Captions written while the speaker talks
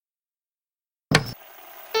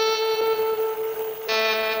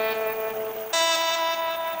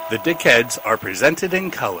The Dickheads are presented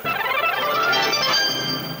in color.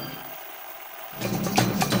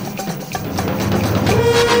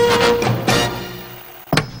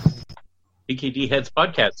 DKD Heads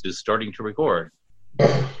podcast is starting to record.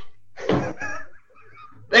 Thank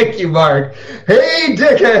you, Mark. Hey,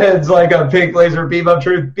 dickheads! Like a pink laser beam of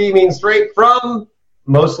truth beaming straight from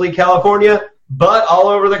mostly California, but all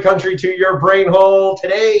over the country to your brain hole.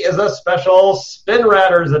 Today is a special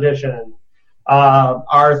Spinradders edition.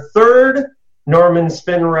 Our third Norman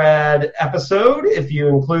Spinrad episode, if you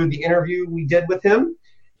include the interview we did with him.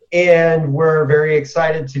 And we're very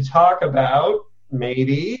excited to talk about,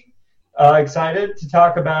 excited to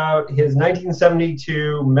talk about his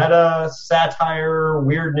 1972 meta-satire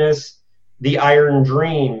weirdness, The Iron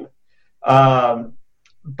Dream.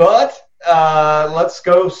 But let's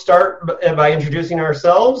go start by introducing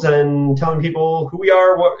ourselves and telling people who we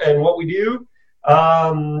are and what we do.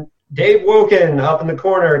 Dave Woken, up in the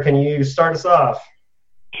corner, can you start us off?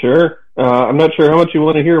 Sure. I'm not sure how much you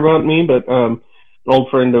want to hear about me, but an old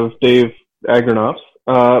friend of Dave Agronoff's.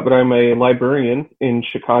 But I'm a librarian in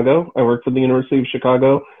Chicago. I work for the University of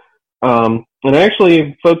Chicago. And I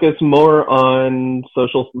actually focus more on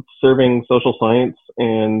serving social science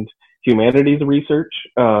and humanities research.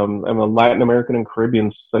 I'm a Latin American and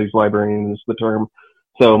Caribbean studies librarian is the term.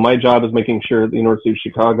 So my job is making sure that the University of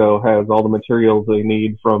Chicago has all the materials they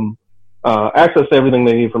need from access to everything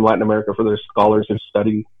they need from Latin America for their scholars who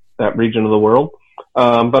study that region of the world.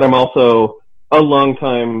 But I'm also a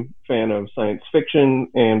longtime fan of science fiction,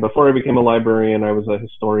 and before I became a librarian, I was a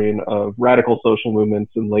historian of radical social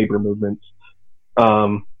movements and labor movements.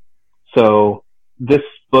 So this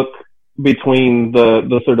book, between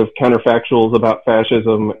the sort of counterfactuals about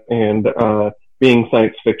fascism and being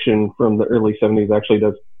science fiction from the early 70s, actually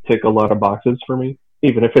does tick a lot of boxes for me,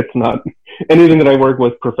 even if it's not anything that I work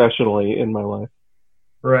with professionally in my life.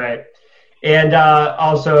 Right. And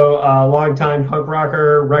also a longtime punk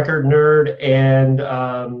rocker, record nerd, and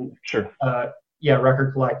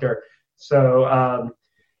record collector. So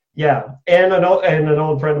and an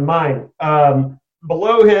old friend of mine.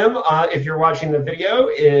 Below him, if you're watching the video,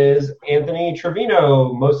 is Anthony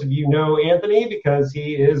Trevino. Most of you know Anthony because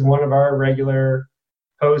he is one of our regular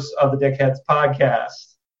hosts of the Dickheads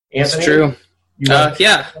podcast. Anthony, it's true.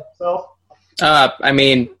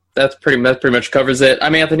 That pretty much covers it.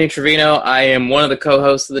 I'm Anthony Trevino. I am one of the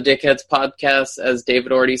co-hosts of the Dickheads podcast, as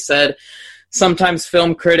David already said. Sometimes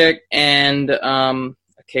film critic and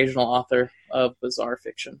occasional author of bizarre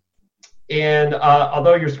fiction. And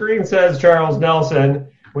although your screen says Charles Nelson,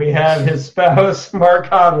 we have his spouse, Mark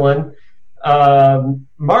Conlon.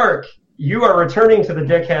 Mark, you are returning to the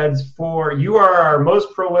Dickheads you are our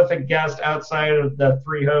most prolific guest outside of the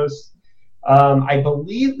three hosts. I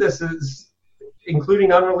believe this is,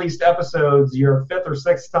 including unreleased episodes, your fifth or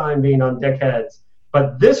sixth time being on Dickheads.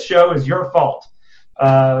 But this show is your fault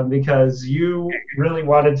because you really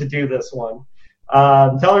wanted to do this one.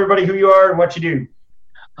 Tell everybody who you are and what you do.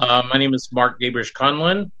 My name is Mark Gabrish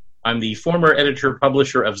Conlon. I'm the former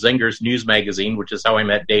editor-publisher of Zenger's News Magazine, which is how I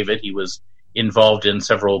met David. He was involved in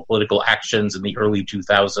several political actions in the early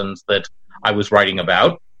 2000s that I was writing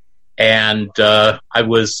about. And I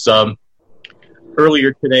was...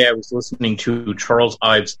 Earlier today, I was listening to Charles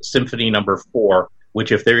Ives' Symphony No. 4,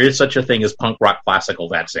 which, if there is such a thing as punk rock classical,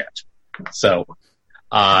 that's it. So,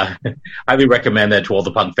 highly recommend that to all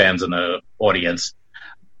the punk fans in the audience.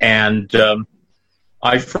 And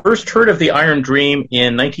I first heard of The Iron Dream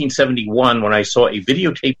in 1971 when I saw a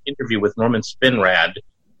videotaped interview with Norman Spinrad.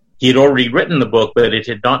 He had already written the book, but it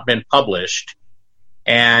had not been published.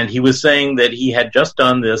 And he was saying that he had just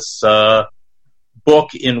done this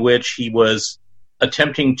book in which he was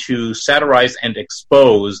attempting to satirize and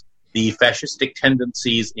expose the fascistic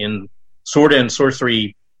tendencies in sword and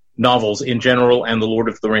sorcery novels in general and The Lord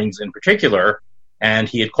of the Rings in particular. And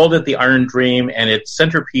he had called it The Iron Dream, and its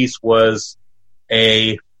centerpiece was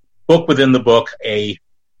a book within the book, a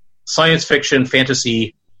science fiction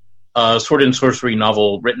fantasy sword and sorcery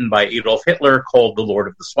novel written by Adolf Hitler called The Lord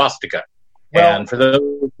of the Swastika. Well, and for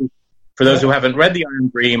those who haven't read The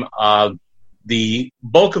Iron Dream, the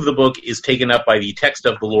bulk of the book is taken up by the text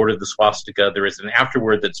of The Lord of the Swastika. There is an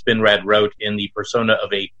afterword that Spinrad wrote in the persona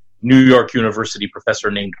of a New York University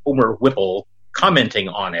professor named Homer Whipple, commenting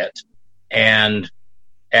on it. And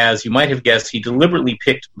as you might have guessed, he deliberately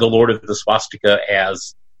picked The Lord of the Swastika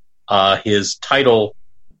as his title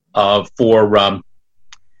for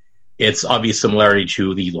its obvious similarity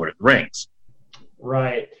to The Lord of the Rings.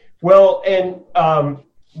 Right. Well, and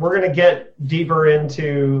we're going to get deeper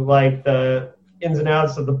into like the ins and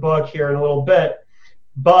outs of the book here in a little bit,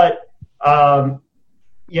 but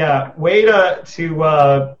way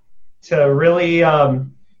to to really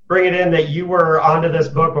bring it in that you were onto this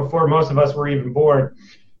book before most of us were even born.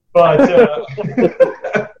 But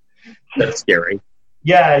That's scary.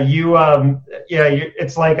 yeah,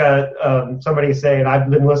 it's like somebody saying, "I've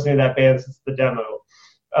been listening to that band since the demo."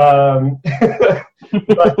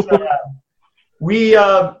 But we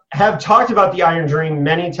have talked about the Iron Dream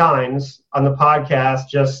many times on the podcast,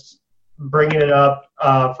 just bringing it up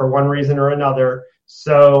for one reason or another.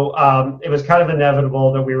 So it was kind of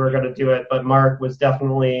inevitable that we were going to do it, but Mark was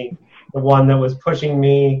definitely the one that was pushing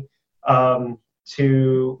me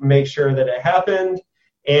to make sure that it happened.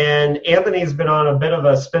 And Anthony's been on a bit of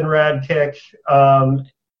a SpinRad kick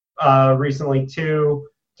recently too,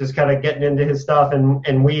 just kind of getting into his stuff.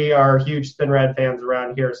 And we are huge SpinRad fans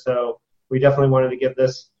around here, so we definitely wanted to give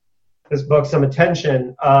this book some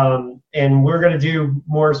attention. And we're going to do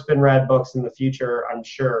more SpinRad books in the future, I'm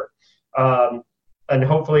sure. And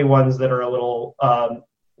hopefully ones that are a little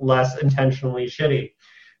less intentionally shitty.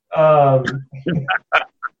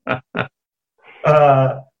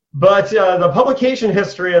 But the publication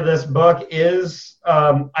history of this book is,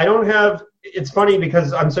 it's funny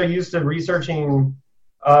because I'm so used to researching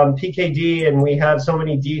PKD, and we have so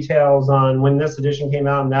many details on when this edition came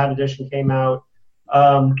out and that edition came out.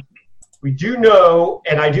 We do know,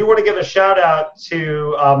 and I do want to give a shout out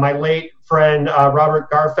to my late friend Robert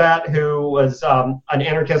Garfat, who was an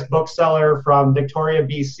anarchist bookseller from Victoria,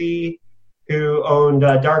 BC, who owned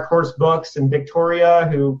Dark Horse Books in Victoria,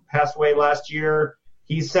 who passed away last year.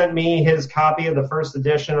 He sent me his copy of the first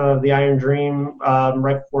edition of The Iron Dream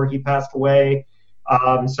right before he passed away.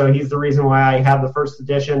 So he's the reason why I have the first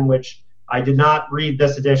edition, which I did not read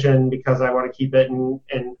this edition because I want to keep it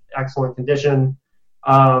in excellent condition.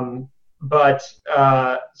 So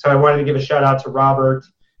I wanted to give a shout out to Robert,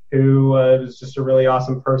 who was just a really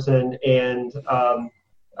awesome person and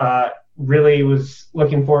really was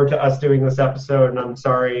looking forward to us doing this episode. And I'm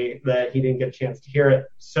sorry that he didn't get a chance to hear it.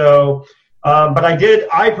 So, but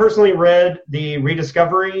I personally read the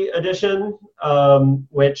Rediscovery edition,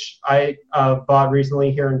 which I bought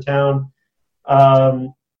recently here in town.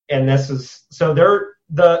 And this is, so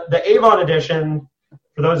the Avon edition,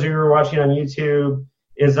 for those of you who are watching on YouTube,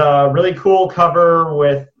 is a really cool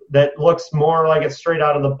cover that looks more like it's straight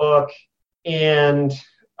out of the book and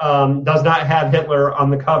does not have Hitler on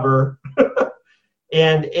the cover.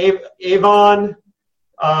 And Avon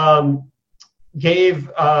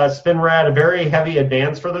gave SpinRad a very heavy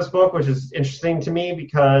advance for this book, which is interesting to me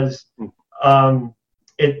because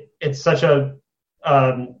it's such a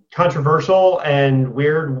controversial and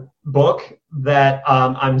weird book that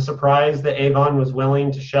I'm surprised that Avon was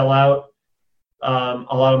willing to shell out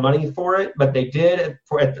a lot of money for it, but they did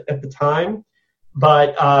at the time.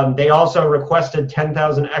 But they also requested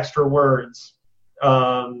 10,000 extra words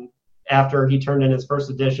after he turned in his first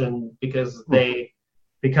edition because they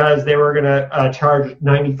were going to charge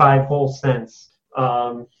 95 whole cents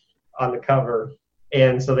on the cover.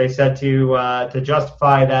 And so they said to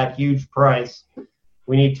justify that huge price,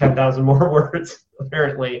 we need 10,000 more words,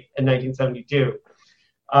 apparently, in 1972.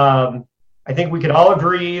 I think we could all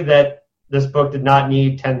agree that this book did not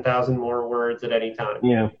need 10,000 more words at any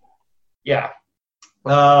time. Yeah.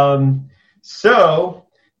 So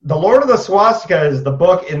The Lord of the Swastika is the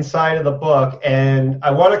book inside of the book, and I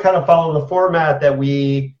want to kind of follow the format that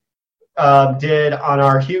we did on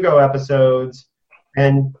our Hugo episodes,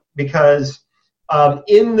 and because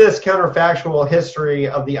in this counterfactual history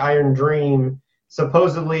of the Iron Dream,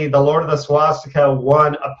 supposedly The Lord of the Swastika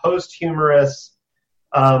won a posthumous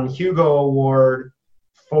Hugo Award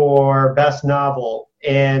for Best Novel.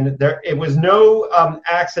 And it was no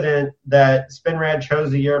accident that SpinRad chose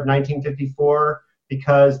the year of 1954,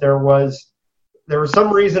 because there was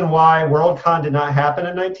some reason why Worldcon did not happen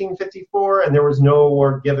in 1954, and there was no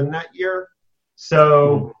award given that year.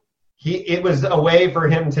 So it was a way for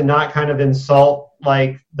him to not kind of insult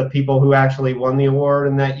like the people who actually won the award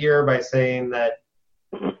in that year by saying that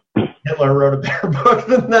Hitler wrote a better book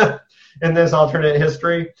than that in this alternate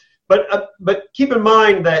history. But keep in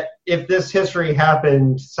mind that if this history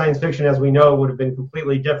happened, science fiction as we know would have been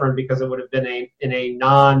completely different, because it would have been in a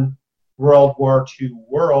non-World War II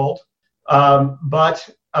world. But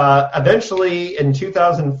eventually in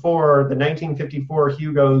 2004, the 1954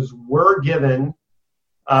 Hugos were given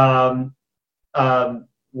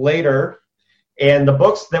later, and the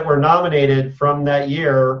books that were nominated from that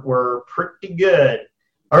year were pretty good.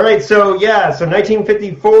 All right, so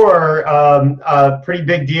 1954, pretty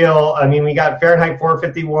big deal. I mean, we got Fahrenheit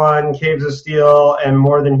 451, Caves of Steel, and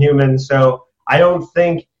More Than Human. So I don't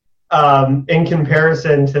think, in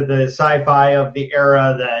comparison to the sci-fi of the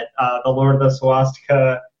era, that The Lord of the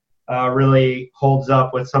Swastika really holds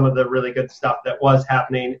up with some of the really good stuff that was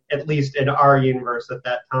happening, at least in our universe at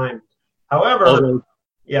that time. However,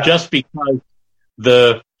 just because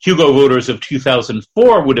the Hugo voters of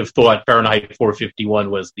 2004 would have thought Fahrenheit 451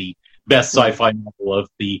 was the best sci-fi novel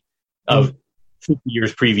of 50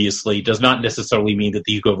 years previously does not necessarily mean that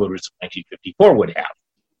the Hugo voters of 1954 would have.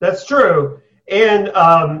 That's true. And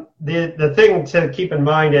the thing to keep in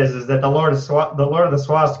mind is that the Lord of the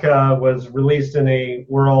Swastika was released in a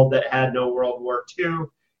world that had no World War II,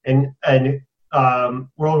 and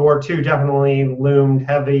World War II definitely loomed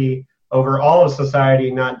heavy over all of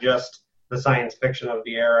society, not just the science fiction of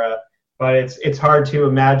the era. But it's hard to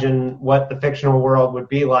imagine what the fictional world would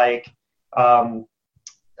be like in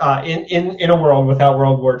a world without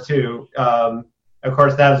World War II. Of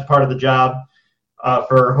course, that is part of the job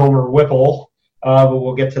for Homer Whipple. But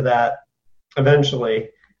we'll get to that eventually.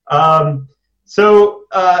 So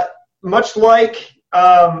much like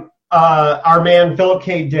our man Philip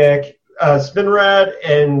K. Dick, Spinrad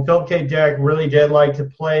and Philip K. Dick really did like to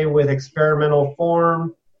play with experimental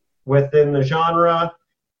form within the genre,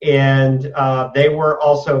 and they were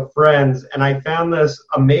also friends. And I found this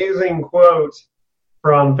amazing quote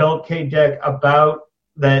from Philip K. Dick about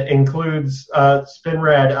that includes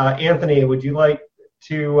Spinrad. Anthony, would you like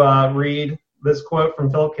to read this quote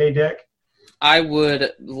from Philip K. Dick? I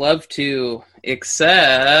would love to,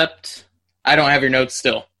 except I don't have your notes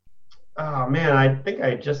still. Oh, man, I think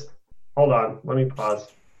I just... Hold on, let me pause.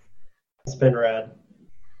 Spinrad.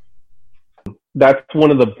 That's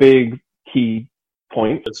one of the big key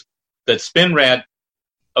points. That Spinrad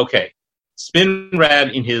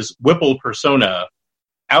in his Whipple persona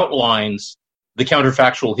outlines the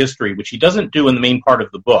counterfactual history, which he doesn't do in the main part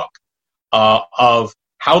of the book, of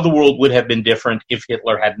how the world would have been different if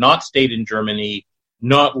Hitler had not stayed in Germany,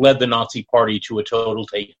 not led the Nazi Party to a total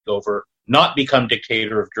takeover, not become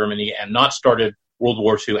dictator of Germany, and not started World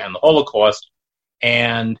War II and the Holocaust.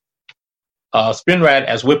 And Spinrad,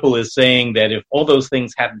 as Whipple, is saying that if all those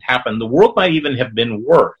things hadn't happened, the world might even have been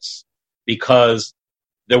worse, because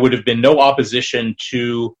there would have been no opposition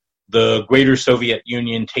to the greater Soviet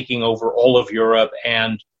Union taking over all of Europe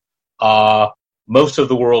and most of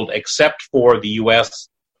the world except for the U.S.,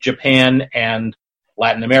 Japan, and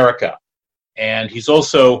Latin America. And he's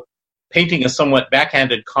also painting a somewhat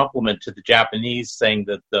backhanded compliment to the Japanese, saying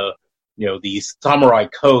that the samurai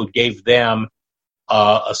code gave them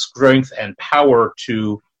a strength and power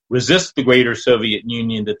to resist the greater Soviet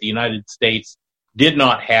Union that the United States did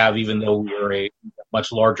not have, even though we were a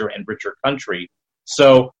much larger and richer country.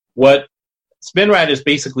 So what Spinrad is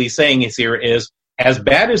basically saying is, as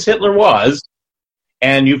bad as Hitler was,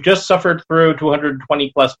 and you've just suffered through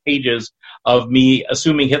 220 plus pages of me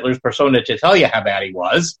assuming Hitler's persona to tell you how bad he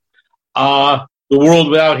was, the world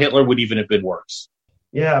without Hitler would even have been worse.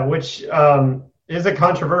 Yeah, which is a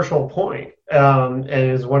controversial point, and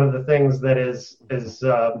is one of the things that is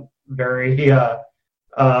very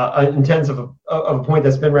intensive of a point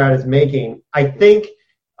that Spinrad is making. I think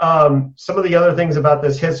some of the other things about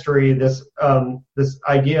this history, this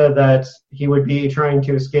idea that he would be trying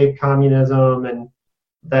to escape communism, and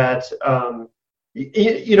that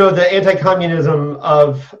the anti-communism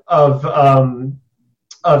of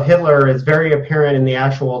Hitler is very apparent in the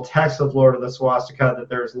actual text of Lord of the Swastika, that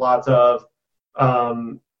there's lots of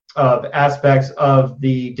aspects of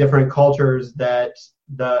the different cultures that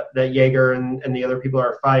Jaeger and the other people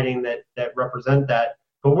are fighting that represent that.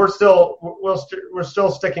 But we're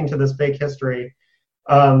still sticking to this fake history.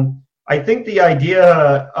 I think the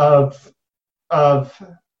idea of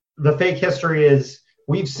the fake history is,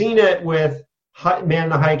 we've seen it with Man in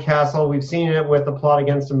the High Castle, we've seen it with The Plot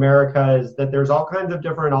Against America, is that there's all kinds of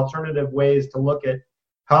different alternative ways to look at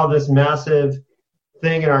how this massive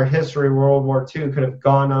thing in our history, World War II, could have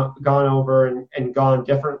gone over and gone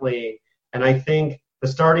differently. And I think the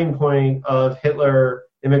starting point of Hitler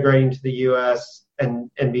immigrating to the U.S. and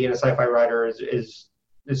being a sci-fi writer is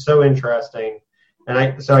so interesting. And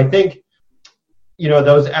I think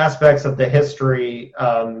those aspects of the history,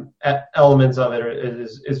 elements of it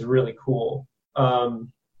is really cool.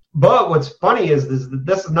 But what's funny is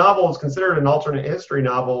this novel is considered an alternate history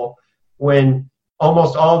novel when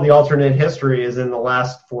almost all of the alternate history is in the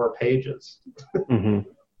last 4 pages. Mm-hmm.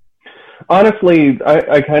 Honestly,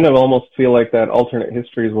 I kind of almost feel like that alternate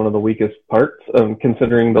history is one of the weakest parts,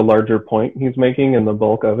 considering the larger point he's making and the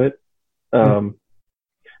bulk of it.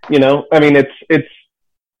 It's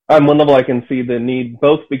on one level I can see the need,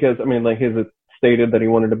 both because, his stated that he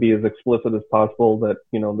wanted to be as explicit as possible, that,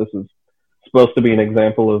 this is supposed to be an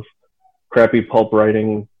example of crappy pulp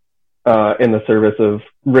writing in the service of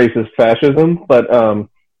racist fascism. But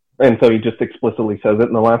and so he just explicitly says it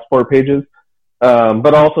in the last 4 pages.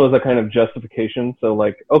 But also as a kind of justification. So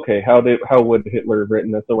like, okay, how would Hitler have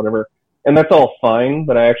written this or whatever? And that's all fine,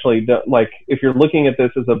 but I actually don't, like, if you're looking at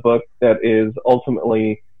this as a book that is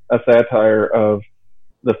ultimately a satire of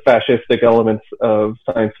the fascistic elements of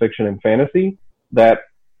science fiction and fantasy, that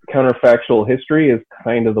counterfactual history is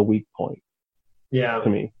kind of the weak point. Yeah. To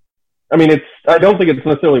me. I mean, I don't think it's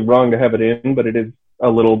necessarily wrong to have it in, but it is a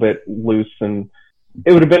little bit loose, and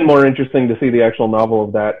it would have been more interesting to see the actual novel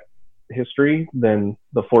of that history than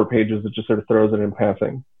the 4 pages that just sort of throws it in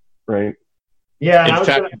passing, right? Yeah.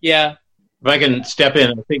 Yeah. If I can step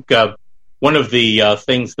in, I think one of the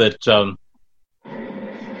things that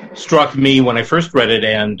struck me when I first read it,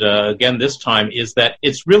 and again this time, is that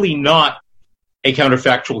it's really not a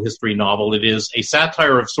counterfactual history novel. It is a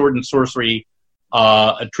satire of sword and sorcery,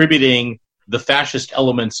 attributing the fascist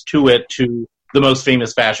elements to it, to the most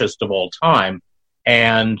famous fascist of all time.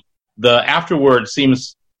 And the afterword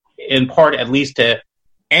seems, in part at least, to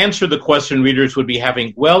answer the question readers would be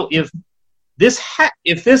having, well, if this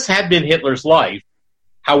had been Hitler's life,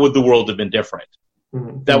 how would the world have been different?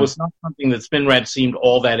 Mm-hmm. That was not something that Spinrad seemed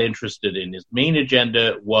all that interested in. His main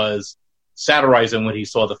agenda was satirizing when he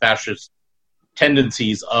saw the fascist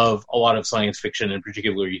tendencies of a lot of science fiction, and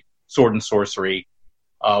particularly sword and sorcery,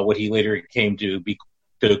 what he later came to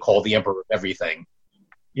call the Emperor of Everything.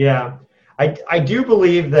 Yeah. I do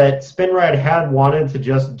believe that Spinrad had wanted to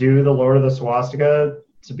just do the Lord of the Swastika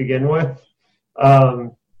to begin with,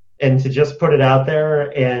 and to just put it out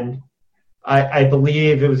there. And I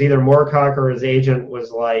believe it was either Moorcock or his agent was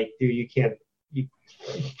like, dude, you can't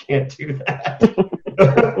do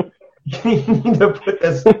that. You need to put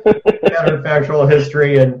this counterfactual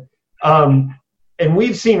history. And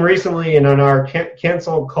we've seen recently, and on our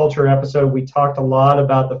cancel culture episode, we talked a lot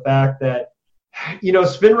about the fact that,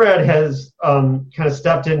 Spinrad has kind of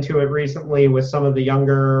stepped into it recently with some of the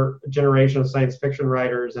younger generation of science fiction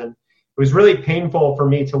writers. And it was really painful for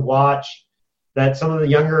me to watch that some of the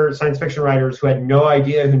younger science fiction writers who had no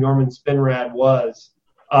idea who Norman Spinrad was.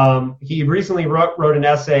 He recently wrote an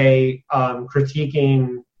essay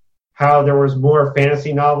critiquing how there was more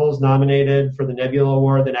fantasy novels nominated for the Nebula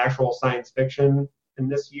Award than actual science fiction in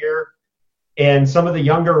this year. And some of the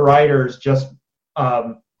younger writers just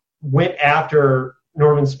went after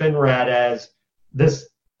Norman Spinrad as this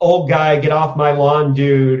old guy, get off my lawn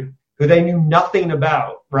dude, who they knew nothing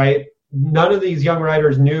about, right? None of these young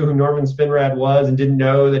writers knew who Norman Spinrad was and didn't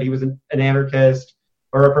know that he was an anarchist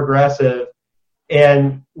or a progressive.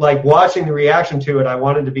 And like watching the reaction to it, I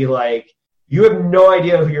wanted to be like, you have no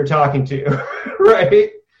idea who you're talking to,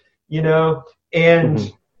 right?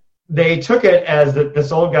 And they took it as that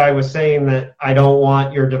this old guy was saying that I don't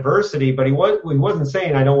want your diversity, but he wasn't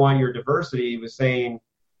saying I don't want your diversity. He was saying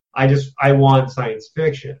I want science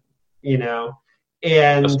fiction,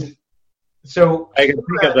 And so I can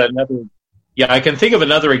think of another. Yeah, I can think of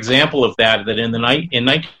another example of that. That in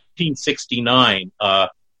 1969,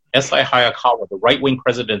 S.I. Hayakawa, the right-wing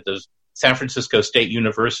president of San Francisco State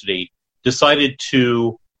University, decided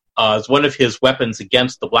to, as one of his weapons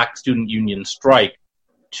against the Black Student Union strike,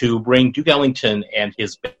 to bring Duke Ellington and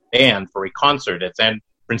his band for a concert at San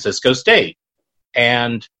Francisco State.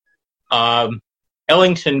 And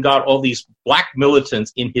Ellington got all these black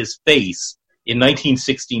militants in his face in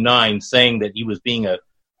 1969 saying that he was being a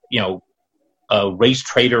race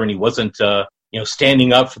traitor and he wasn't,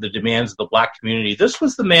 standing up for the demands of the black community. This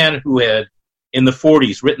was the man who had, in the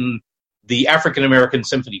 40s, written the African-American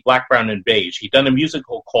symphony, Black, Brown, and Beige. He'd done a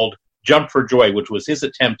musical called Jump for Joy, which was his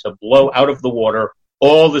attempt to blow out of the water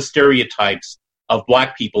all the stereotypes of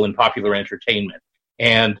black people in popular entertainment.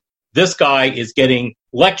 And this guy is getting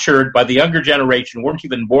lectured by the younger generation, weren't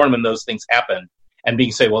even born when those things happened, and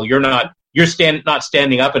being said, well, you're not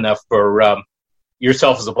standing up enough for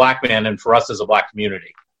yourself as a black man and for us as a black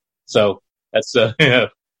community. So that's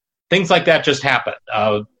things like that just happen.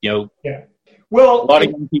 Yeah. Well, a lot of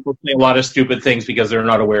young people say a lot of stupid things because they're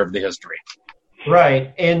not aware of the history.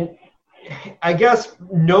 Right. And I guess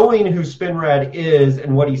knowing who Spinrad is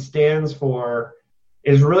and what he stands for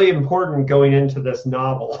is really important going into this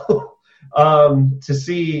novel to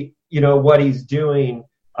see, what he's doing.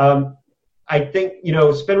 I think,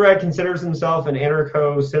 Spinrad considers himself an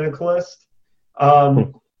anarcho-syndicalist.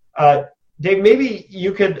 Dave, maybe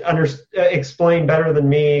you could explain better than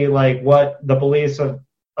me, like what the beliefs of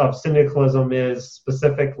syndicalism is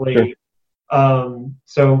specifically,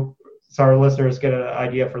 so our listeners get an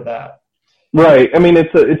idea for that. Right. I mean,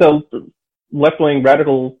 it's a left-wing,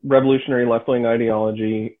 radical, revolutionary left-wing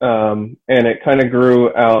ideology, and it kind of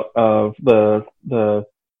grew out of the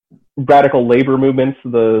radical labor movements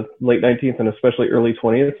of the late 19th and especially early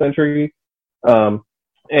 20th century.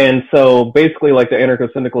 And so basically, like, the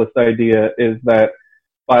anarcho-syndicalist idea is that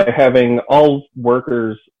by having all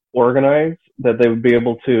workers organized, that they would be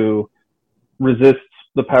able to resist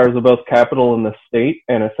the powers of both capital and the state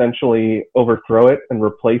and essentially overthrow it and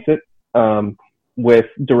replace it with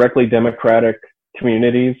directly democratic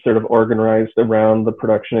communities sort of organized around the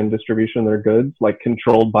production and distribution of their goods, like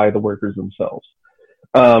controlled by the workers themselves.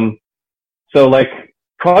 So, like,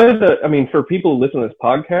 probably for people who listen to this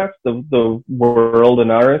podcast, the world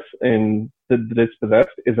Inaris and the Dispossessed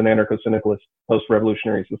is an anarcho-syndicalist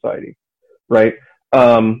post-revolutionary society, right?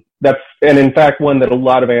 That's, and in fact, one that a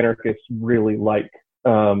lot of anarchists really like,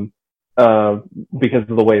 because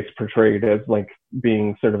of the way it's portrayed as, like,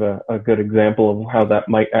 being sort of a good example of how that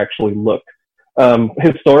might actually look.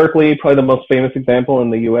 Historically, probably the most famous example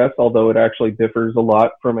in the U.S., although it actually differs a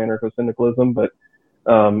lot from anarcho-syndicalism, but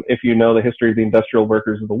if you know the history of the industrial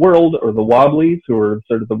workers of the world, or the Wobblies, who were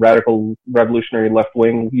sort of the radical revolutionary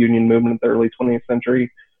left-wing union movement in the early 20th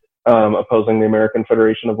century, opposing the American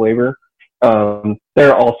Federation of Labor,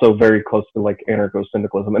 they're also very close to, like,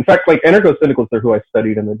 anarcho-syndicalism. In fact, like, anarcho-syndicalists are who I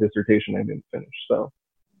studied in the dissertation I didn't finish, so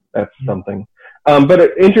that's something.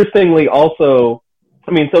 But interestingly also,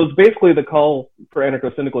 so it's basically the call for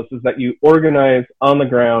anarcho-syndicalists is that you organize on the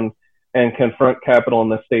ground and confront capital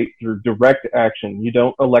and the state through direct action. You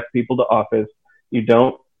don't elect people to office. You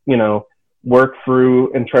don't, work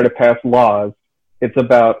through and try to pass laws. It's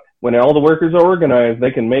about when all the workers are organized,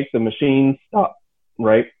 they can make the machines stop,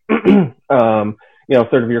 right?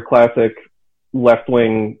 Sort of your classic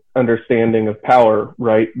left-wing understanding of power,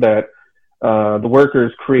 right? That the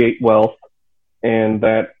workers create wealth, and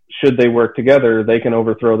that should they work together, they can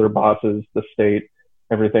overthrow their bosses, the state,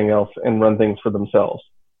 everything else, and run things for themselves.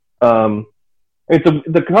 The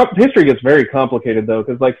history gets very complicated, though,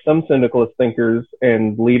 because, like, some syndicalist thinkers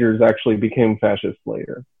and leaders actually became fascists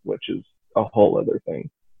later, which is a whole other thing.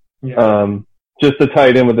 Yeah. Just to tie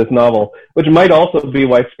it in with this novel, which might also be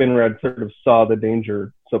why Spinrad sort of saw the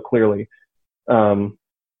danger so clearly,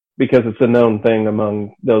 because it's a known thing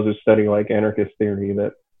among those who study, like, anarchist theory,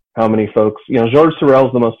 that how many folks, Georges Sorel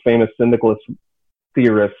is the most famous syndicalist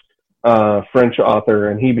theorist, French author,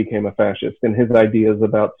 and he became a fascist, and his ideas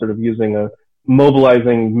about sort of using a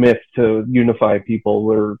mobilizing myth to unify people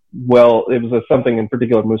were, it was something in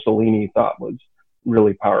particular Mussolini thought was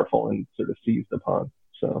really powerful and sort of seized upon.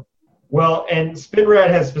 So, well, and Spinrad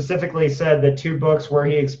has specifically said that 2 books where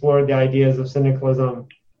he explored the ideas of syndicalism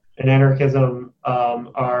and anarchism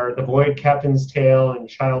are The Void Captain's Tale and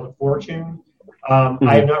Child of Fortune. I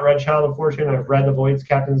have not read Child of Fortune. I've read The Void's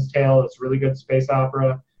Captain's Tale. It's a really good space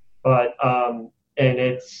opera, but and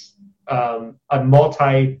it's a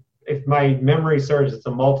if my memory serves, it's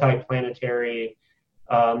a multi-planetary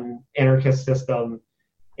anarchist system.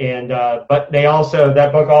 And but that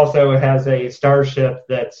book also has a starship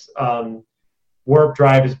that's warp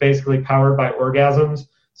drive is basically powered by orgasms.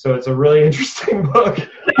 So it's a really interesting book.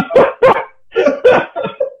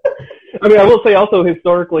 I will say also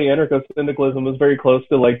historically, anarcho-syndicalism was very close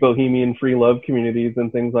to, like, bohemian free love communities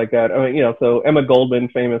and things like that. So Emma Goldman,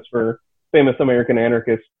 famous American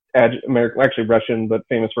anarchist, actually Russian, but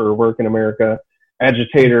famous for her work in America,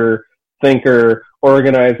 agitator, thinker,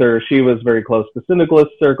 organizer. She was very close to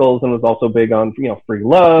syndicalist circles and was also big on, free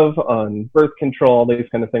love, on birth control, these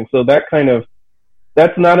kind of things. So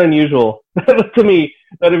that's not unusual to me,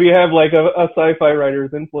 that if you have, like, a sci-fi writer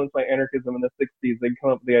who's influenced by anarchism in the 60s, they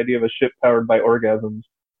come up with the idea of a ship powered by orgasms.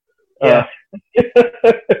 Yeah.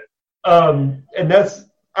 And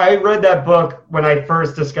I read that book when I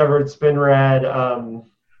first discovered Spinrad,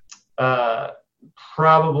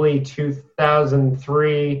 probably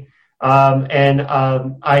 2003. And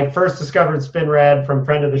I first discovered Spinrad from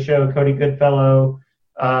friend of the show, Cody Goodfellow,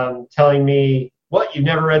 telling me, "What, you've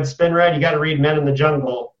never read Spinrad? You got to read Men in the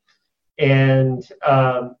Jungle." And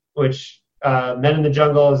which Men in the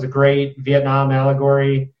Jungle is a great Vietnam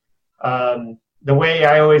allegory. The way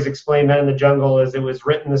I always explain Men in the Jungle is it was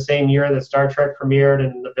written the same year that Star Trek premiered,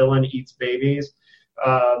 and the villain eats babies.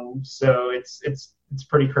 So it's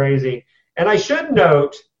pretty crazy. And I should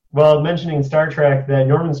note, while mentioning Star Trek, that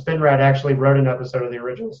Norman Spinrad actually wrote an episode of the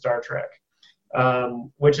original Star Trek,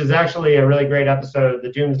 which is actually a really great episode,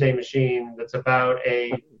 The Doomsday Machine, that's about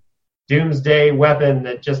a doomsday weapon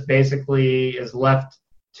that just basically is left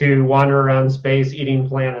to wander around space eating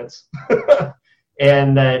planets.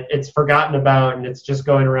 And that it's forgotten about, and it's just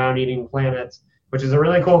going around eating planets, which is a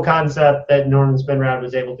really cool concept that Norman Spinrad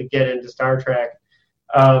was able to get into Star Trek.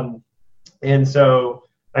 And so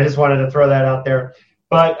I just wanted to throw that out there.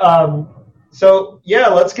 But so, yeah,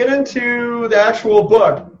 let's get into the actual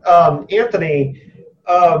book. Anthony,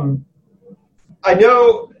 I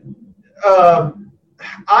know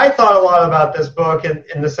I thought a lot about this book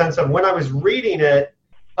in the sense of when I was reading it,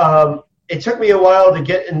 it took me a while to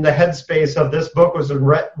get in the headspace of this book was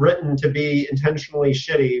written to be intentionally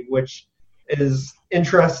shitty, which is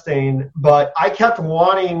interesting. But I kept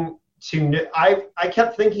wanting to. I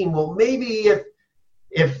kept thinking, well, maybe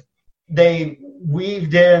if they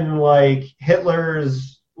weaved in like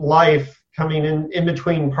Hitler's life coming in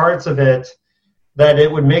between parts of it, that it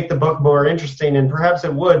would make the book more interesting, and perhaps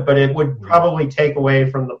it would, but it would probably take away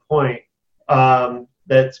from the point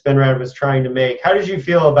that Spinrad was trying to make. How did you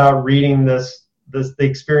feel about reading the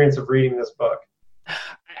experience of reading this book?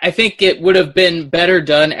 I think it would have been better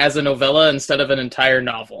done as a novella instead of an entire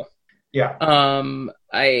novel. Yeah.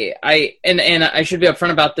 I should be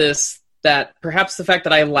upfront about this, that perhaps the fact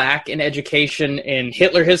that I lack an education in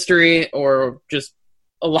Hitler history or just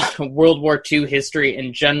a lot of World War II history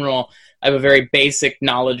in general, I have a very basic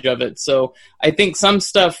knowledge of it. So I think some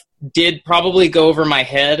stuff did probably go over my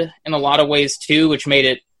head in a lot of ways too, which made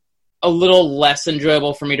it a little less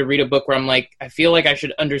enjoyable for me to read a book where I'm like, I feel like I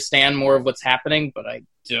should understand more of what's happening, but I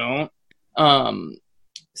don't.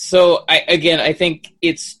 So I think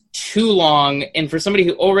it's too long. And for somebody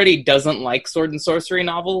who already doesn't like sword and sorcery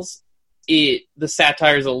novels, the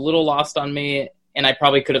satire is a little lost on me, and I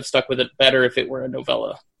probably could have stuck with it better if it were a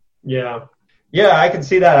novella. Yeah. Yeah, I can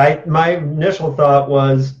see that. My initial thought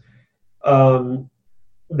was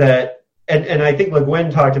that, and I think Le Guin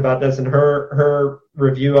talked about this in her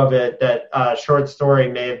review of it, that short story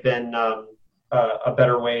may have been a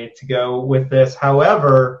better way to go with this.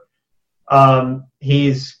 However,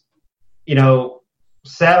 he's,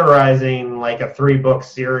 satirizing like a 3-book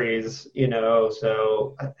series,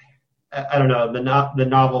 so I don't know, the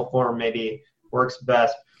novel form maybe works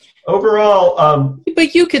best. Overall,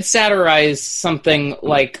 but you could satirize something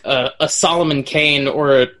like a Solomon Kane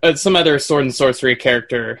or some other sword and sorcery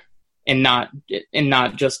character, and not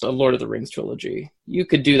just a Lord of the Rings trilogy. You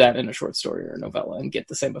could do that in a short story or a novella and get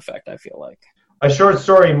the same effect, I feel like. A short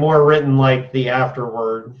story more written like The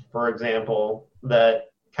Afterword, for example, that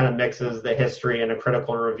kind of mixes the history and a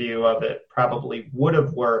critical review of it probably would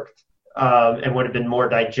have worked. And would have been more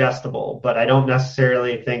digestible, but I don't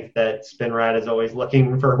necessarily think that Spinrad is always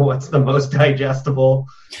looking for what's the most digestible.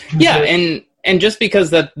 Yeah, and just because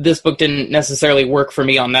that this book didn't necessarily work for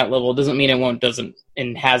me on that level doesn't mean it doesn't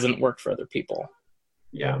and hasn't worked for other people.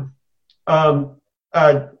 Yeah.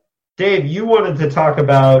 Dave, you wanted to talk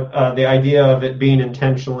about the idea of it being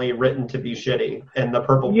intentionally written to be shitty and the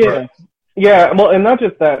purple print. Yeah, well, and not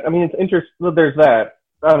just that. I mean, it's interesting. Well, there's that.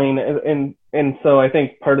 I mean, and so I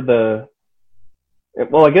think part of the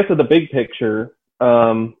big picture,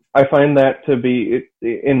 I find that to be,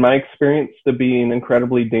 in my experience, to be an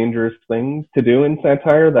incredibly dangerous thing to do in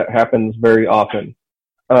satire that happens very often.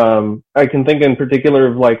 I can think in particular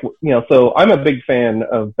of so I'm a big fan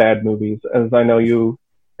of bad movies, as I know you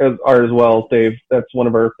are as well, Dave. That's one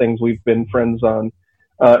of our things we've been friends on,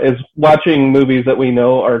 is watching movies that we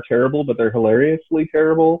know are terrible, but they're hilariously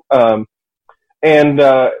terrible. And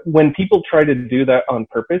when people try to do that on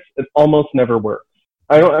purpose, it almost never works.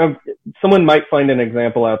 Someone might find an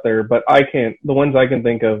example out there, but I can't. The ones I can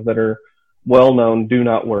think of that are well known do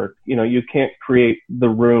not work. You can't create The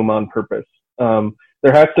Room on purpose.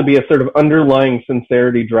 There has to be a sort of underlying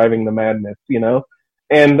sincerity driving the madness,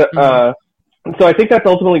 And so I think that's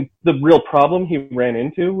ultimately the real problem he ran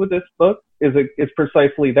into with this book. Is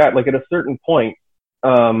precisely that. Like at a certain point,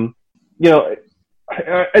 it's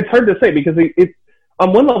hard to say because it's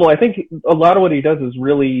on one level, I think a lot of what he does is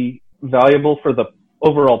really valuable for the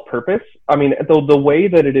overall purpose. I mean, the way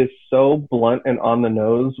that it is so blunt and on the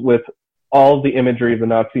nose with all the imagery of the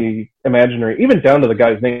Nazi imaginary, even down to the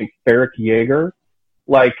guy's name, Ferric Jaeger.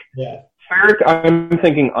 Like, yeah. Ferric, I'm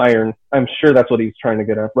thinking iron. I'm sure that's what he's trying to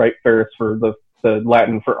get at, right? Ferris for the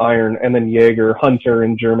Latin for iron, and then Jaeger, hunter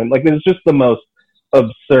in German. Like, it's just the most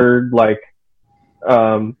absurd,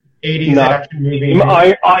 80s action movie.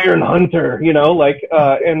 Iron Hunter, and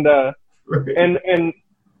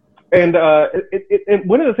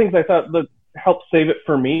one of the things I thought that helped save it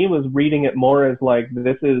for me was reading it more as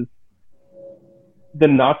this is the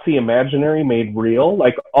Nazi imaginary made real.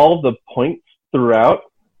 Like all the points throughout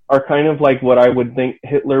are kind of like what I would think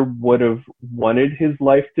Hitler would have wanted his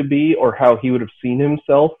life to be, or how he would have seen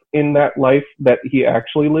himself in that life that he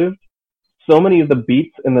actually lived. So many of the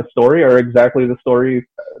beats in the story are exactly the story,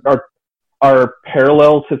 are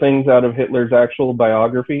parallel to things out of Hitler's actual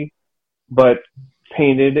biography, but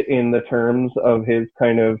painted in the terms of his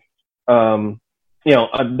kind of,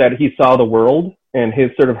 that he saw the world and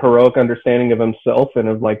his sort of heroic understanding of himself and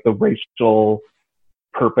of the racial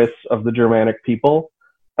purpose of the Germanic people.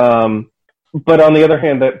 But on the other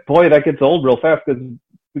hand, that gets old real fast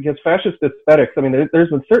because fascist aesthetics, I mean,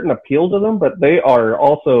 there's a certain appeal to them, but they are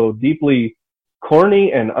also deeply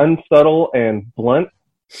corny and unsubtle and blunt.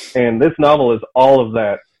 And this novel is all of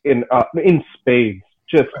that in spades.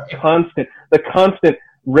 Just the constant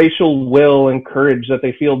racial will and courage that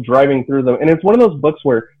they feel driving through them. And it's one of those books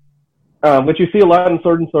where, which you see a lot in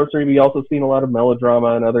Sword and Sorcery, but you also see in a lot of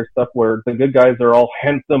melodrama and other stuff where the good guys are all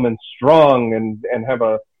handsome and strong and have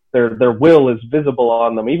their will is visible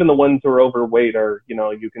on them. Even the ones who are overweight are,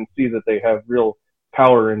 you can see that they have real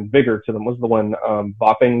power and vigor to them. Was the one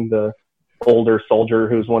Bopping, the older soldier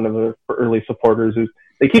who's one of the early supporters, who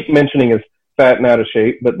they keep mentioning as fat and out of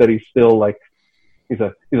shape, but that he's still like, he's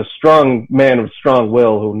a strong man of strong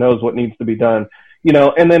will who knows what needs to be done.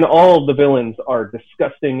 And then all of the villains are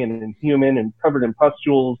disgusting and inhuman and covered in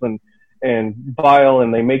pustules and bile,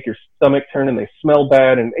 and they make your stomach turn and they smell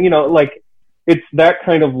bad. And, it's that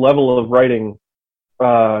kind of level of writing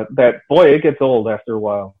that, boy, it gets old after a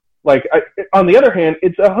while. On the other hand,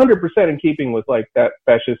 it's 100% in keeping with, that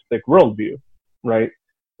fascistic worldview, right?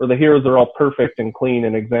 Where the heroes are all perfect and clean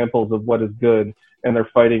and examples of what is good, and they're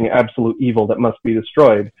fighting absolute evil that must be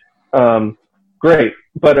destroyed. Great.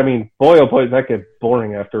 But, I mean, boy, oh boy, that gets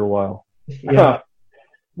boring after a while. Yeah.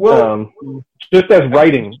 Well, just as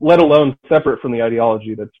writing, let alone separate from the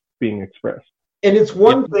ideology that's being expressed. And it's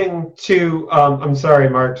one thing to, I'm sorry,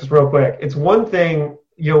 Mark, just real quick. It's one thing,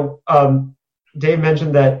 Dave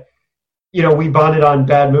mentioned that, we bonded on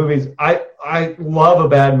bad movies. I love a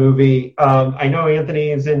bad movie. I know Anthony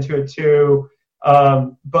is into it too.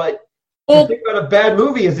 But the thing about a bad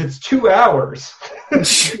movie is it's 2 hours.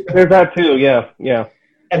 There's that too, yeah.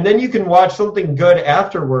 And then you can watch something good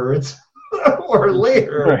afterwards or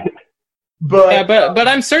later. Right. But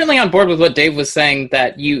I'm certainly on board with what Dave was saying,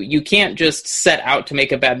 that you can't just set out to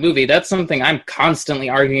make a bad movie. That's something I'm constantly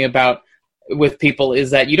arguing about with people, is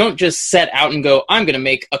that you don't just set out and go, I'm going to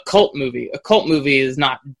make a cult movie. A cult movie is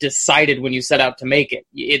not decided when you set out to make it.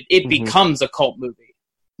 It becomes a cult movie.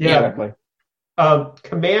 Yeah. Exactly.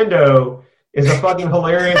 Commando is a fucking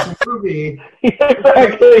hilarious movie.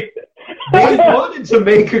 Exactly. They wanted to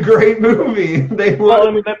make a great movie. That's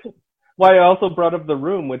why I also brought up The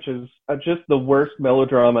Room, which is just the worst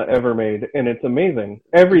melodrama ever made, and it's amazing.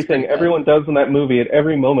 Everything everyone does in that movie at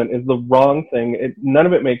every moment is the wrong thing. None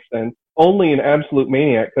of it makes sense. Only an absolute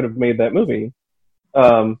maniac could have made that movie.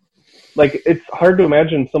 It's hard to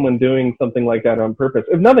imagine someone doing something like that on purpose.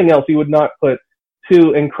 If nothing else, you would not put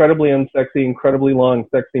 2 incredibly unsexy, incredibly long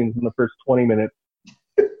sex scenes in the first 20 minutes.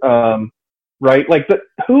 Right?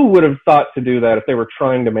 Who would have thought to do that if they were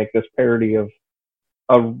trying to make this parody of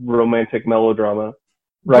a romantic melodrama,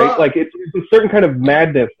 right? Well, it's a certain kind of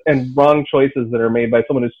madness and wrong choices that are made by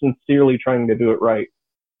someone who's sincerely trying to do it right.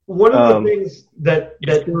 One of the things that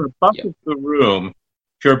if you're a buff of the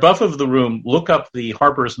room, look up the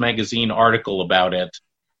Harper's Magazine article about it,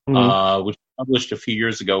 which was published a few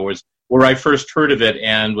years ago, where I first heard of it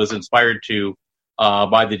and was inspired to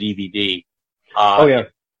buy the DVD.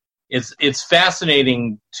 It's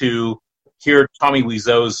fascinating to hear Tommy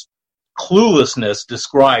Wiseau's cluelessness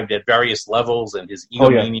described at various levels, and his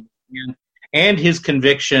egomania and his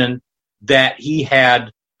conviction that he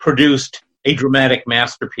had produced a dramatic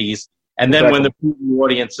masterpiece. And then when the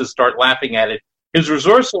audiences start laughing at it, his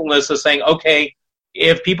resourcefulness is saying, okay,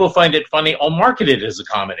 if people find it funny, I'll market it as a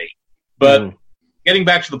comedy. But getting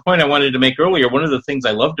back to the point I wanted to make earlier, one of the things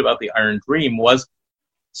I loved about The Iron Dream was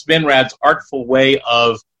Spinrad's artful way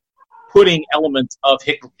of putting elements of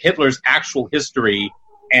Hitler's actual history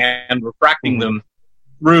and refracting them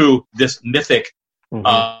through this mythic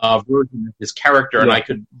version of his character. And I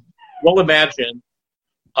could well imagine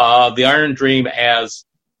The Iron Dream as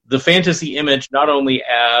the fantasy image, not only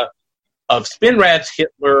of Spinrad's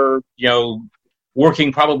Hitler,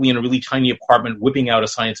 working probably in a really tiny apartment, whipping out a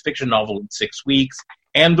science fiction novel in 6 weeks,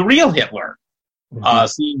 and the real Hitler,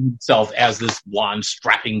 seeing himself as this blonde,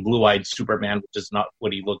 strapping, blue-eyed Superman, which is not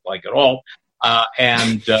what he looked like at all,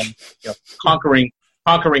 and conquering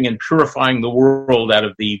and purifying the world out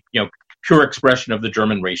of the pure expression of the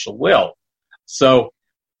German racial will. So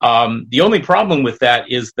the only problem with that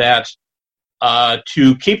is that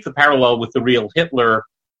to keep the parallel with the real Hitler,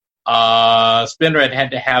 Spinrad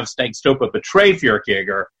had to have Stagstopa betray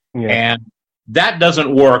Furtjäger, and that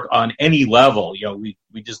doesn't work on any level.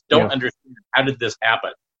 We just don't understand, how did this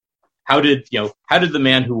happen? How did the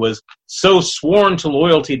man who was so sworn to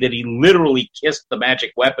loyalty that he literally kissed the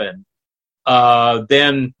magic weapon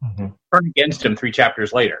then turn against him 3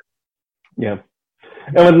 chapters later? Yeah.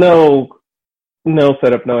 And with no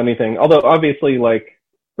setup, no anything. Although obviously,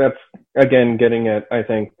 that's again getting at, I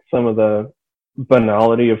think, some of the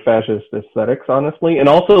banality of fascist aesthetics, honestly. And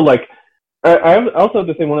also, like, I also have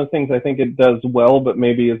to say one of the things I think it does well, but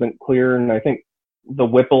maybe isn't clear, and I think the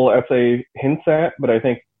Whipple essay hints at, but I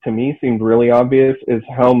think to me seemed really obvious, is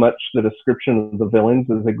how much the description of the villains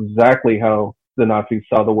is exactly how the Nazis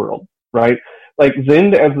saw the world, right? Like,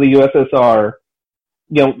 Zind as the USSR,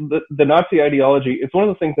 you know, the Nazi ideology, it's one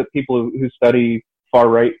of the things that people who study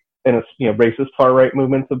far-right and, you know, racist far-right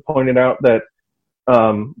movements have pointed out, that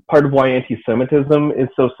part of why anti-Semitism is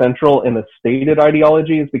so central in the stated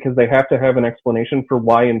ideology is because they have to have an explanation for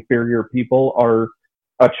why inferior people are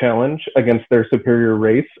a challenge against their superior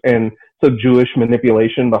race. And so Jewish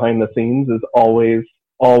manipulation behind the scenes is always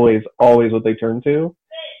what they turn to.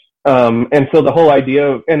 And so the whole idea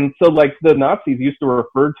of, and so like the Nazis used to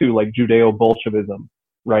refer to like Judeo-Bolshevism,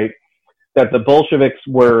 right? That the Bolsheviks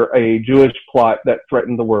were a Jewish plot that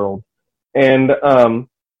threatened the world. And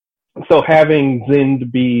so having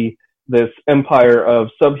Zind be this empire of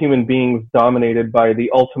subhuman beings dominated by the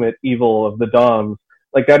ultimate evil of the Doms,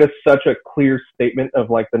 like that is such a clear statement of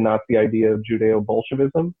like the Nazi idea of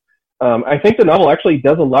Judeo-Bolshevism. I think the novel actually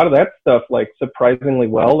does a lot of that stuff like surprisingly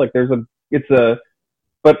well. Like that's the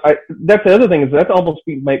other thing, is that almost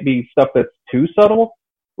might be stuff that's too subtle.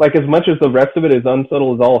 Like as much as the rest of it is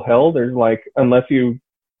unsubtle as all hell, there's like, unless you,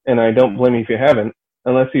 and I don't blame you if you haven't,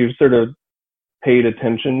 unless you've sort of paid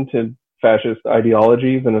attention to fascist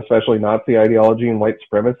ideologies and especially Nazi ideology and white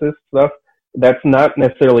supremacist stuff, that's not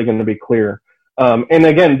necessarily going to be clear. And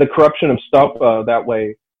again, the corruption of Staupe that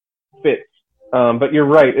way fits. But you're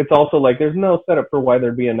right. It's also like there's no setup for why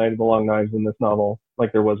there'd be a Night of the Long Knives in this novel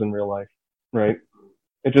like there was in real life, right?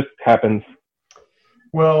 It just happens.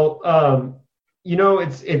 Well, you know,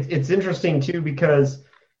 it's interesting too, because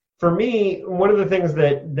for me, one of the things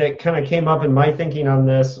that kind of came up in my thinking on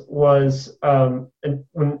this was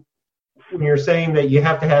when you're saying that you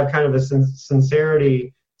have to have kind of a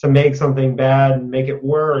sincerity to make something bad and make it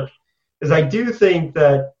work, is I do think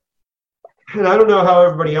that, and I don't know how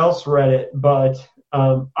everybody else read it, but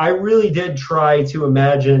I really did try to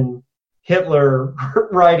imagine Hitler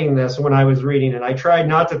writing this when I was reading it. I tried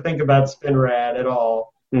not to think about Spinrad at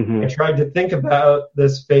all. Mm-hmm. I tried to think about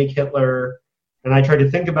this fake Hitler, and I tried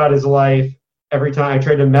to think about his life every time. I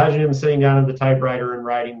tried to imagine him sitting down at the typewriter and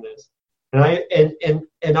writing this.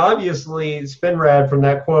 And obviously Spinrad, from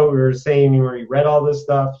that quote we were saying where he read all this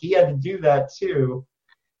stuff, he had to do that too.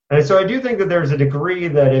 And so I do think that there's a degree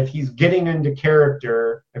that if he's getting into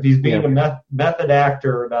character, if he's being a method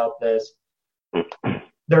actor about this,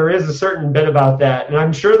 there is a certain bit about that. And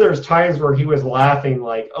I'm sure there's times where he was laughing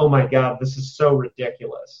like, oh my God, this is so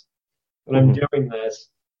ridiculous that I'm doing this.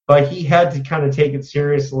 But he had to kind of take it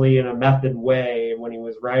seriously in a method way when he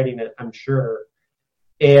was writing it, I'm sure.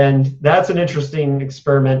 And that's an interesting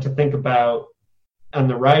experiment to think about on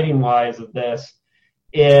the writing-wise of this.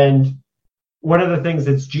 And one of the things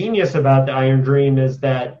that's genius about the Iron Dream is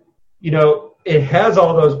that, you know, it has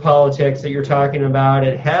all those politics that you're talking about.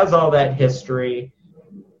 It has all that history.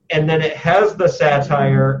 And then it has the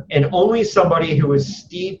satire. And only somebody who is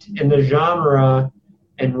steeped in the genre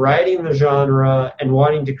and writing the genre and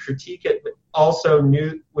wanting to critique it, but also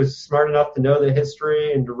was smart enough to know the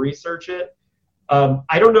history and to research it.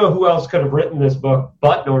 I don't know who else could have written this book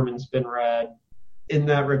but Norman Spinrad in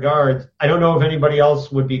that regard. I don't know if anybody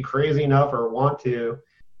else would be crazy enough or want to.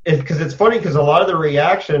 Because it's funny, because a lot of the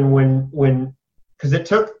reaction because it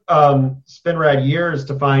took Spinrad years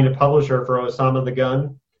to find a publisher for Osama the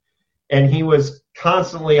Gun. And he was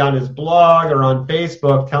constantly on his blog or on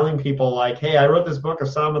Facebook telling people like, hey, I wrote this book,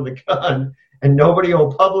 Osama the Gun, and nobody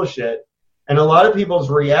will publish it. And a lot of people's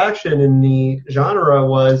reaction in the genre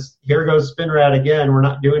was, here goes Spinrad again. We're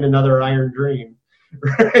not doing another Iron Dream,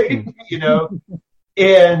 right? You know?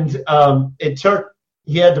 And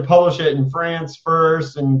he had to publish it in France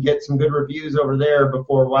first and get some good reviews over there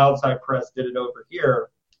before Wildside Press did it over here.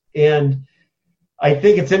 And I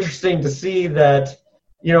think it's interesting to see that,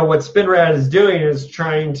 you know, what Spinrad is doing is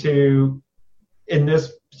trying to, in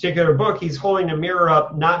this particular book, he's holding a mirror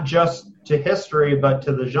up not just to history, but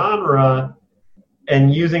to the genre,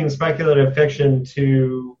 and using speculative fiction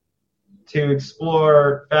to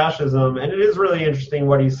explore fascism. And it is really interesting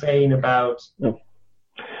what he's saying about.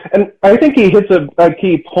 And I think he hits a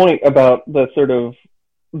key point about the sort of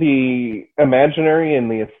the imaginary and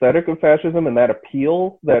the aesthetic of fascism and that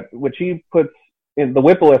appeal, which he puts in the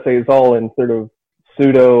Whipple essay is all in sort of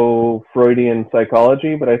pseudo-Freudian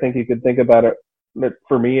psychology, but I think you could think about it that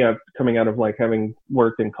for me, coming out of like having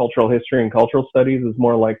worked in cultural history and cultural studies, is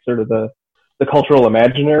more like sort of the cultural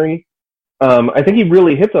imaginary I think he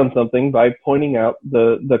really hits on something by pointing out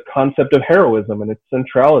the concept of heroism and its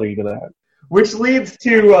centrality to that. Which leads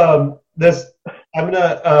to this. I'm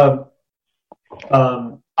gonna.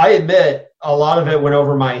 I admit a lot of it went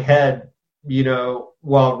over my head,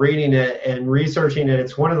 while reading it and researching it.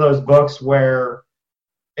 It's one of those books where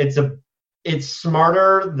it's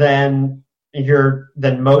smarter than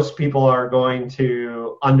most people are going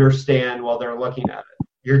to understand while they're looking at it.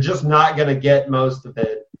 You're just not going to get most of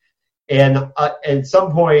it. And at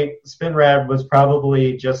some point, Spinrad was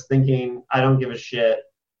probably just thinking, I don't give a shit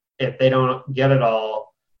if they don't get it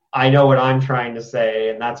all. I know what I'm trying to say,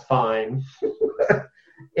 and that's fine.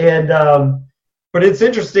 And but it's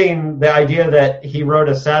interesting, the idea that he wrote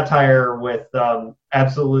a satire with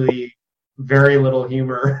absolutely very little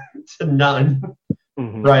humor to none,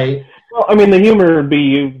 Mm-hmm. right? Well, I mean, the humor would be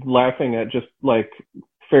you laughing at just like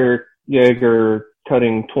Fair Jaeger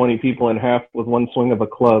cutting 20 people in half with one swing of a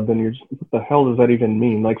club, and you're just, what the hell does that even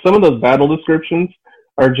mean? Like, some of those battle descriptions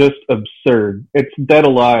are just absurd. It's Dead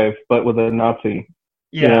Alive, but with a Nazi.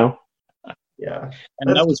 Yeah. Yeah.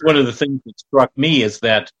 And that was one of the things that struck me, is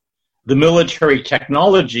that the military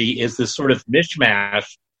technology is this sort of mishmash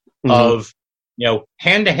of,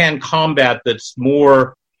 hand-to-hand combat that's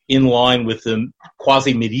more in line with the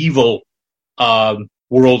quasi-medieval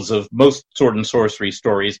worlds of most sword and sorcery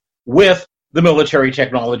stories, with the military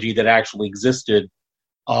technology that actually existed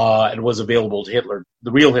and was available to Hitler,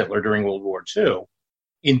 the real Hitler, during World War II.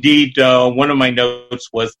 Indeed, one of my notes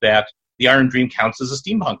was that The Iron Dream counts as a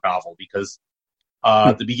steampunk novel because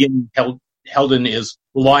the beginning, Helden is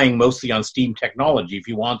relying mostly on steam technology. If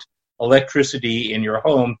you want electricity in your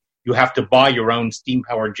home, you have to buy your own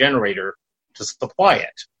steam-powered generator to supply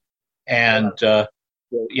it. And,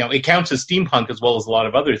 it counts as steampunk as well as a lot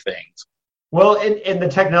of other things. Well, and the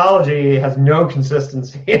technology has no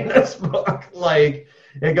consistency in this book. Like,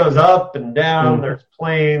 it goes up and down. There's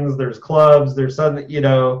planes, there's clubs, there's something,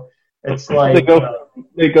 it's like...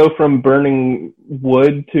 They go from burning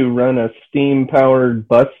wood to run a steam-powered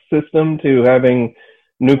bus system to having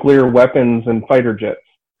nuclear weapons and fighter jets.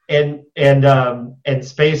 And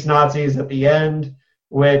space Nazis at the end,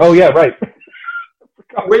 which... Oh, yeah, right.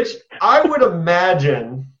 Which I would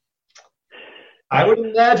imagine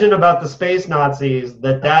about the space Nazis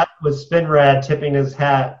that was Spinrad tipping his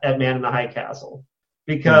hat at Man in the High Castle.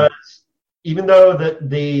 Because even though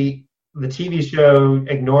the TV show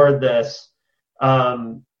ignored this,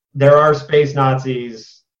 there are space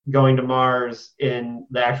Nazis going to Mars in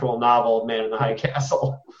the actual novel Man in the High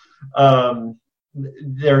Castle.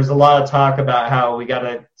 There's a lot of talk about how we got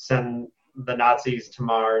to send the Nazis to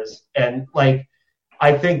Mars, and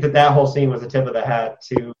I think that whole scene was a tip of the hat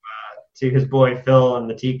to his boy Phil and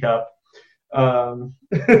the teacup. But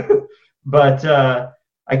I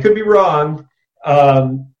could be wrong.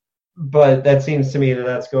 But that seems to me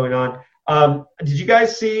that's going on. Did you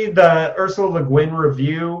guys see the Ursula Le Guin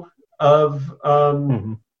review of?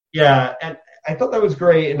 Yeah, and I thought that was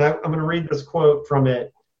great, and I'm going to read this quote from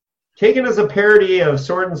it. Taken as a parody of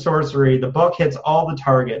Sword and Sorcery, the book hits all the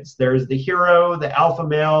targets. There's the hero, the alpha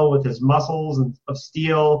male with his muscles of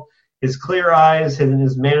steel, his clear eyes, and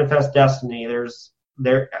his manifest destiny.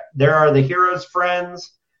 There are the hero's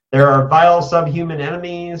friends. There are vile subhuman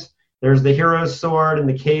enemies. There's the hero's sword in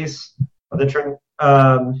the case of the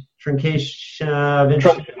truncation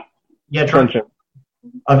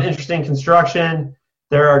of interesting construction.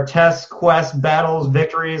 There are tests, quests, battles,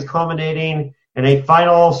 victories, culminating in a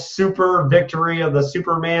final super victory of the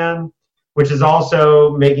Superman, which is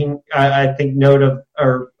also making, I think, note of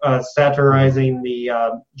or satirizing the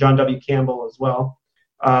John W. Campbell as well.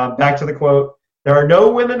 Back to the quote. There are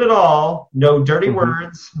no women at all, no dirty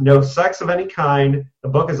words, no sex of any kind. The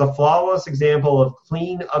book is a flawless example of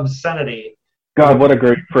clean obscenity. God, what a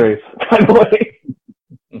great phrase, by the way.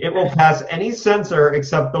 It will pass any censor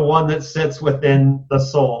except the one that sits within the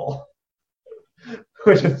soul.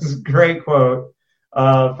 Which is a great quote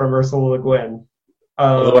from Ursula Le Guin.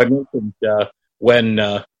 Although I mentioned when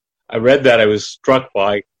I read that, I was struck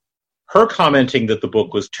by her commenting that the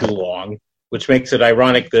book was too long, which makes it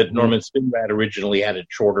ironic that Norman Spinrad originally had it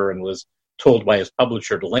shorter and was told by his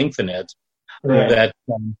publisher to lengthen it. Right. That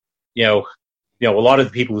a lot of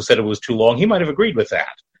the people who said it was too long, he might have agreed with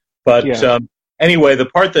that. But anyway, the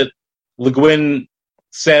part that Le Guin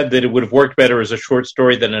said that it would have worked better as a short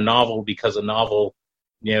story than a novel, because a novel,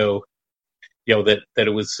 that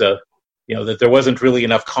it was, that there wasn't really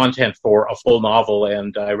enough content for a full novel.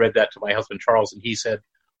 And I read that to my husband Charles, and he said,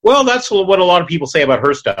 "Well, that's what a lot of people say about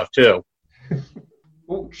her stuff too."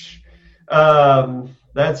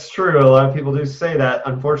 That's true. A lot of people do say that.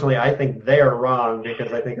 Unfortunately, I think they are wrong,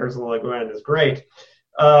 because I think Ursula Le Guin is great.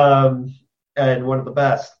 and one of the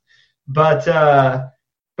best. But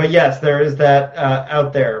yes, there is that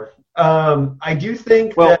out there. I do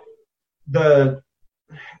think that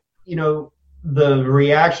the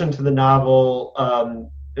reaction to the novel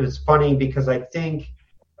is funny because I think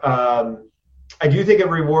I do think it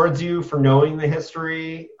rewards you for knowing the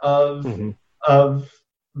history of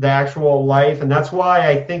the actual life, and that's why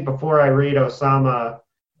I think before I read Osama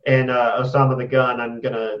and Osama the Gun, I'm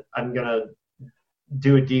gonna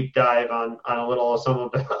do a deep dive on a little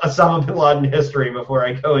Osama bin Laden history before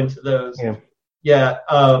I go into those. Yeah.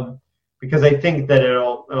 Because I think that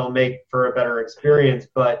it'll make for a better experience,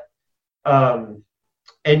 but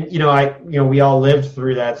we all lived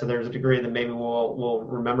through that, so there's a degree that maybe we'll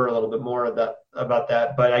remember a little bit more about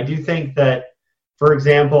that. But I do think that, for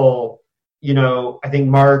example, I think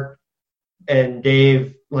Mark and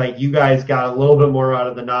Dave, like you guys got a little bit more out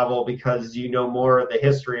of the novel because you know more of the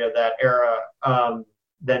history of that era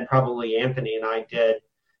than probably Anthony and I did.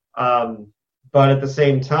 But at the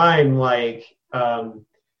same time, like, I'm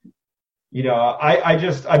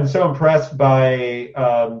so impressed by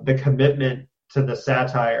the commitment to the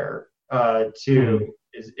satire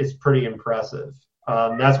is pretty impressive.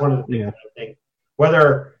 That's one of the things that I think,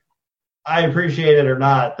 whether I appreciate it or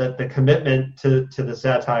not, that the commitment to the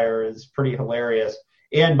satire is pretty hilarious.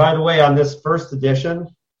 And by the way, on this first edition,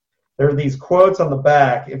 there are these quotes on the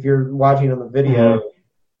back, if you're watching on the video,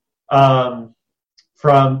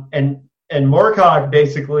 and Moorcock,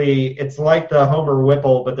 basically, it's like the Homer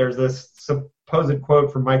Whipple, but there's this supposed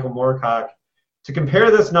quote from Michael Moorcock. To compare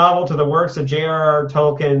this novel to the works of J.R.R.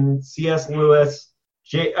 Tolkien, C.S. Lewis,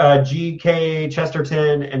 G.K.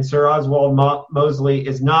 Chesterton, and Sir Oswald Mosley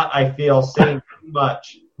is not, I feel, saying too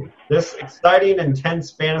much. This exciting,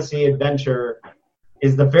 intense fantasy adventure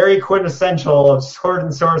is the very quintessential of sword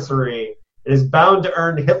and sorcery. It is bound to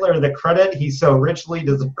earn Hitler the credit he so richly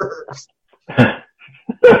deserves.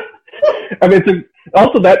 I mean,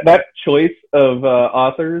 also that choice of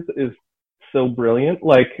authors is so brilliant.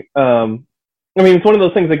 Like, it's one of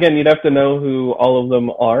those things, again, you'd have to know who all of them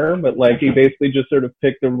are, but like he basically just sort of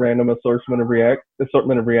picked a random assortment of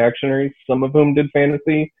reactionaries, some of whom did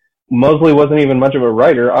fantasy. Mosley wasn't even much of a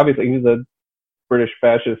writer. Obviously, he was a British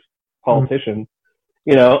fascist politician,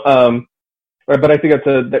 but I think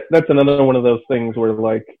that's another one of those things where,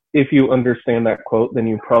 like, if you understand that quote, then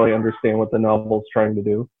you probably understand what the novel's trying to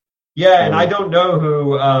do. Yeah, and I don't know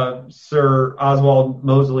who Sir Oswald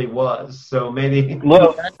Mosley was, so maybe.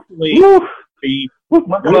 Look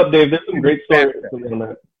him up, Dave. There's some great stories on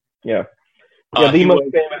that. Yeah. The most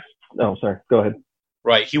famous. Oh, sorry. Go ahead.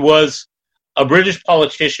 Right. He was a British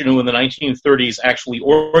politician who, in the 1930s, actually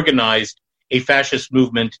organized a fascist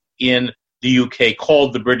movement in the UK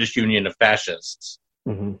called the British Union of Fascists.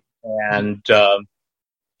 And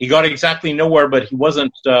he got exactly nowhere, but he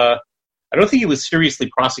wasn't. I don't think he was seriously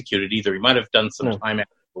prosecuted either. He might have done some time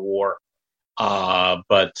after the war,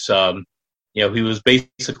 but he was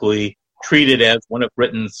basically treated as one of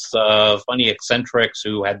Britain's funny eccentrics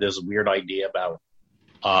who had this weird idea about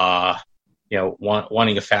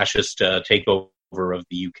wanting a fascist takeover of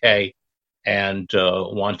the UK and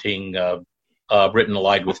wanting Britain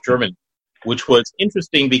allied with Germany, which was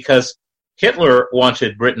interesting because Hitler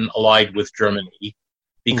wanted Britain allied with Germany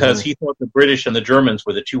because he thought the British and the Germans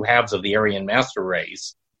were the two halves of the Aryan master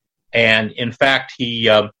race. And in fact,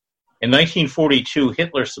 in 1942,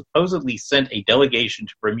 Hitler supposedly sent a delegation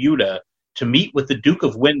to Bermuda to meet with the Duke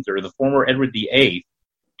of Windsor, the former Edward VIII,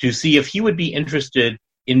 to see if he would be interested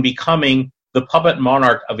in becoming the puppet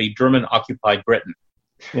monarch of a German-occupied Britain.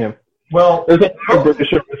 Yeah. Well, there's a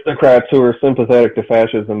British aristocrats who were sympathetic to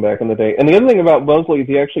fascism back in the day. And the other thing about Mosley is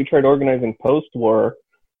he actually tried organizing post-war.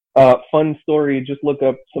 Fun story, just look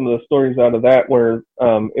up some of the stories out of that where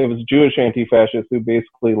it was Jewish anti-fascists who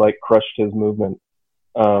basically like crushed his movement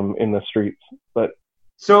in the streets. But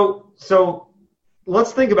So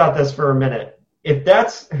let's think about this for a minute. If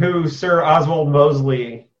that's who Sir Oswald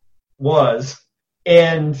Mosley was,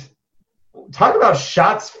 and talk about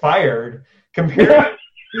shots fired compared to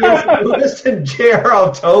C.S. Lewis and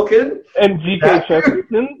J.R.R. Tolkien and G.K.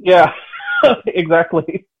 Chesterton, yeah,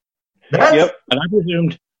 exactly. And I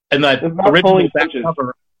presumed in that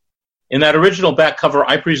original back cover,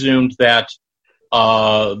 I presumed that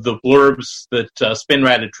the blurbs that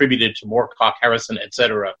Spinrad attributed to Moorcock, Harrison,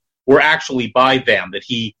 etc., were actually by them, that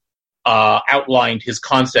he outlined his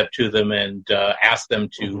concept to them and asked them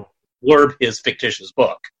to blurb his fictitious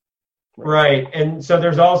book. Right, and so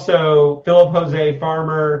there's also Philip Jose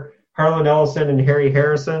Farmer, Harlan Ellison, and Harry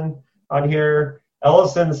Harrison on here.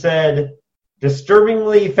 Ellison said,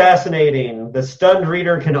 "Disturbingly fascinating. The stunned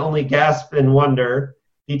reader can only gasp in wonder."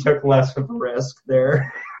 He took less of a risk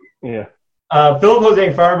there. Yeah. Philip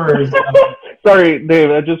Jose Farmer's. Sorry, Dave.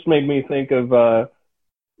 That just made me think of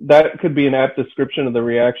that could be an apt description of the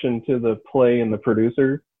reaction to the play and the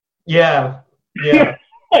producer. Yeah.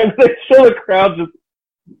 And they show the crowd just.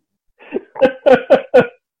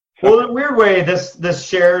 Well, in a weird way, this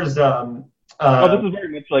shares. This is very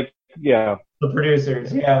much like the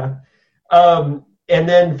producers, yeah. And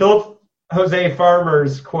then Philip Jose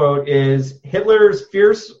Farmer's quote is, "Hitler's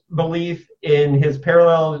fierce belief in his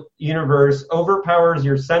parallel universe overpowers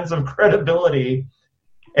your sense of credibility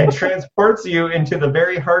and transports you into the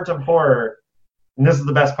very heart of horror." And this is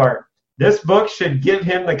the best part. "This book should give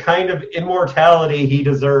him the kind of immortality he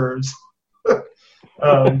deserves."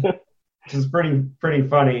 Which is pretty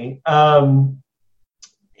funny. And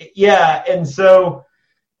so,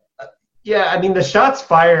 I mean, the shots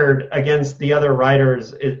fired against the other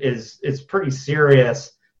writers is pretty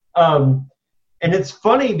serious. And it's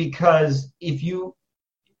funny because it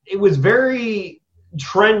was very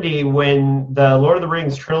trendy when the Lord of the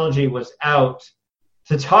Rings trilogy was out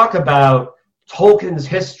to talk about Tolkien's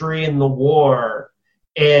history in the war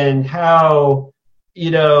and how,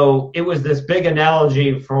 it was this big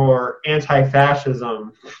analogy for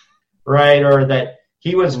anti-fascism, right? Or that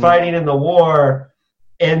he was fighting in the war.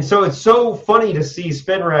 And so it's so funny to see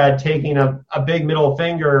Spinrad taking a big middle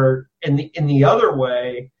finger in the other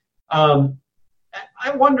way. I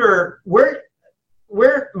wonder where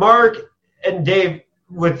Mark and Dave,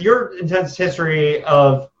 with your intense history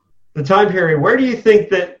of the time period, where do you think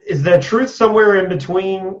that is the truth somewhere in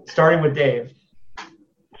between, starting with Dave?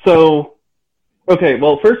 So, okay,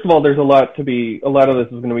 well, first of all, there's a lot of this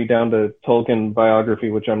is going to be down to Tolkien biography,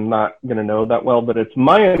 which I'm not going to know that well, but it's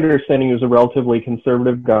my understanding he was a relatively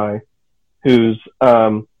conservative guy who's,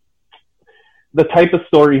 the type of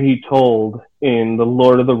story he told in The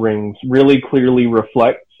Lord of the Rings really clearly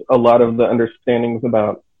reflects a lot of the understandings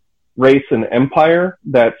about race and empire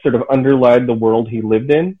that sort of underlied the world he lived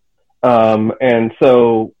in. And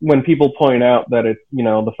so when people point out that it's,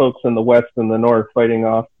 the folks in the West and the North fighting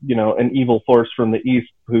off, an evil force from the East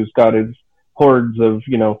who's got his hordes of,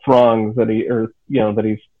 throngs that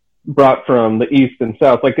he's brought from the East and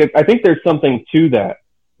South, I think there's something to that,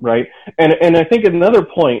 right? And I think another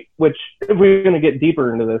point, which if we're going to get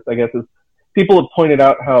deeper into this, I guess, is people have pointed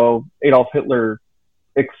out how Adolf Hitler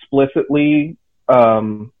explicitly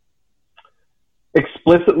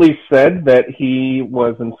said that he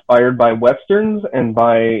was inspired by Westerns and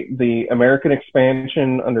by the American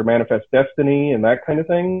expansion under Manifest Destiny and that kind of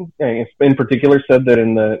thing. And in particular said that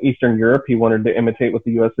in the Eastern Europe, he wanted to imitate what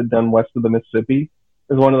the U.S. had done west of the Mississippi,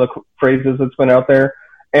 is one of the phrases that's been out there.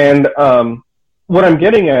 And what I'm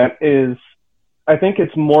getting at is I think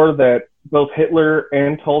it's more that both Hitler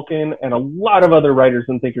and Tolkien and a lot of other writers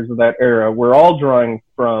and thinkers of that era were all drawing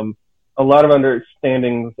from a lot of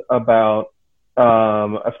understandings about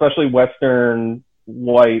especially Western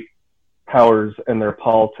white powers and their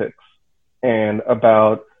politics, and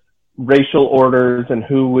about racial orders and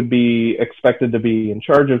who would be expected to be in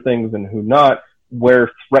charge of things and who not, where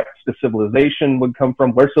threats to civilization would come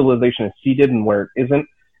from, where civilization is seated and where it isn't.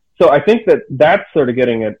 So I think that that's sort of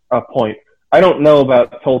getting at a point. I don't know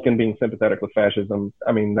about Tolkien being sympathetic with fascism.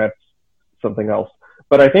 I mean, that's something else.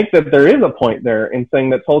 But I think that there is a point there in saying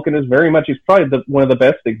that Tolkien is very much, he's probably one of the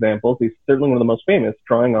best examples. He's certainly one of the most famous,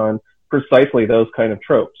 drawing on precisely those kind of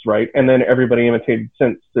tropes, right? And then everybody imitated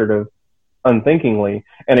since, sort of unthinkingly.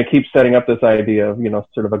 And it keeps setting up this idea of,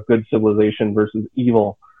 sort of a good civilization versus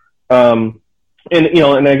evil. And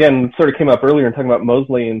again, sort of came up earlier in talking about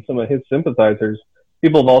Mosley and some of his sympathizers.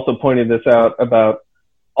 People have also pointed this out about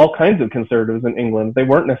all kinds of conservatives in England. They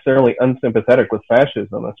weren't necessarily unsympathetic with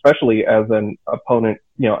fascism, especially as an opponent,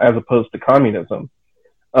 as opposed to communism.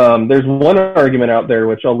 There's one argument out there,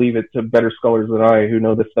 which I'll leave it to better scholars than I, who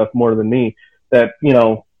know this stuff more than me, that,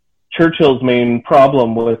 Churchill's main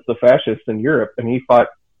problem with the fascists in Europe, and he fought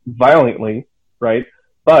violently, right?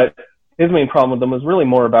 But his main problem with them was really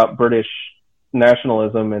more about British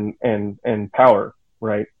nationalism and power,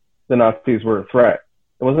 right? The Nazis were a threat.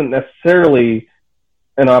 It wasn't necessarily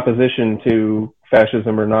an opposition to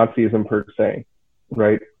fascism or Nazism per se,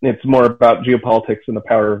 right? It's more about geopolitics and the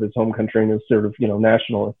power of his home country and his sort of,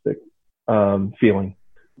 nationalistic feeling.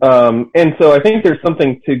 And so I think there's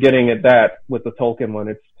something to getting at that with the Tolkien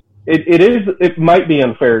one. It might be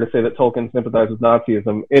unfair to say that Tolkien sympathized with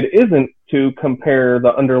Nazism. It isn't to compare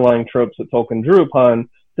the underlying tropes that Tolkien drew upon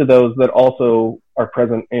to those that also are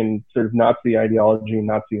present in sort of Nazi ideology and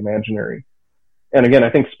Nazi imaginary. And again, I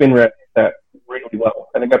think Spinrad did that really well.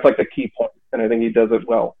 I think that's the key point, and I think he does it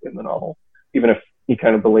well in the novel, even if he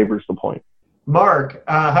kind of belabors the point. Mark,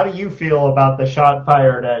 how do you feel about the shot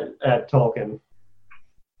fired at Tolkien?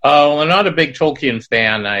 I'm not a big Tolkien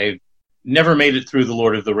fan. I never made it through The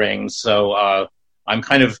Lord of the Rings, so I'm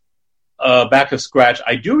kind of back of scratch.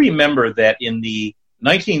 I do remember that in the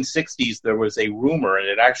 1960s there was a rumor, and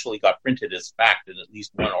it actually got printed as fact in at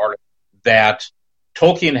least one article, that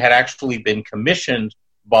Tolkien had actually been commissioned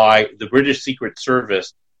by the British Secret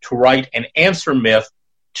Service to write an answer myth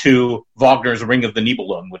to Wagner's Ring of the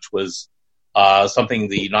Nibelung, which was something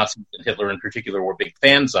the Nazis and Hitler in particular were big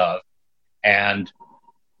fans of, and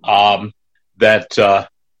that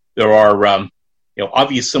there are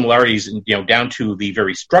obvious similarities, down to the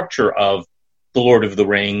very structure of The Lord of the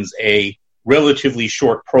Rings, a relatively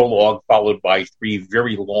short prologue followed by 3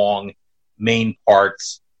 very long main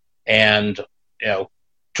parts, and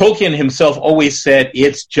Tolkien himself always said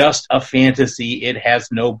it's just a fantasy, it has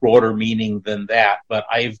no broader meaning than that, but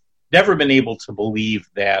I've never been able to believe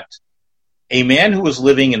that a man who was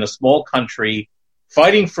living in a small country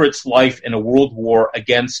fighting for its life in a world war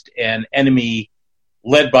against an enemy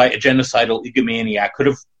led by a genocidal egomaniac could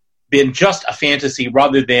have been just a fantasy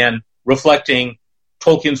rather than reflecting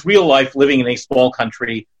Tolkien's real life living in a small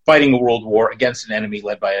country fighting a world war against an enemy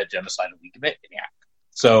led by a genocidal egomaniac.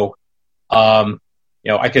 So, I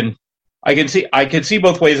can see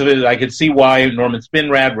both ways of it. I can see why Norman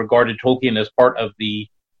Spinrad regarded Tolkien as part of the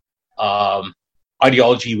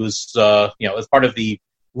ideology was, as part of the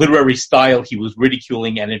literary style he was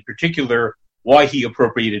ridiculing, and in particular, why he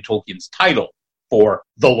appropriated Tolkien's title for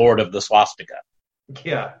The Lord of the Swastika.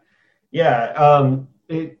 Yeah.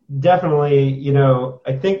 It definitely,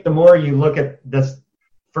 I think the more you look at this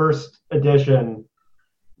first edition,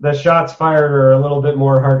 the shots fired are a little bit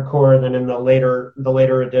more hardcore than in the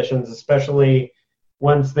later editions, especially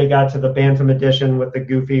once they got to the Bantam edition with the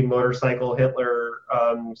goofy motorcycle Hitler,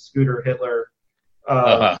 scooter Hitler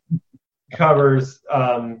covers.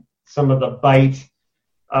 Some of the bite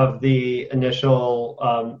of the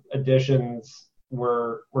initial editions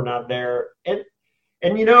were not there, and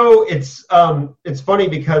it's funny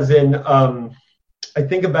because I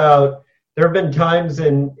think about, there have been times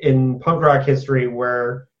in punk rock history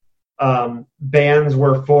where bands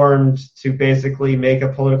were formed to basically make a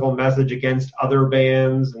political message against other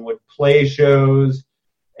bands and would play shows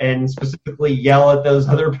and specifically yell at those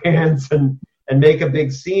other bands and make a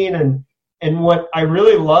big scene. And what I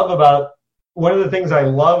really love about, one of the things I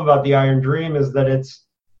love about The Iron Dream is that it's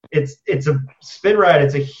a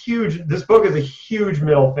Spinrad. This book is a huge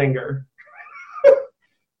middle finger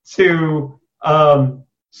to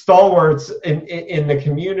stalwarts in the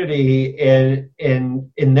community, and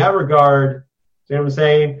in that regard, you know what I'm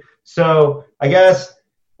saying? So I guess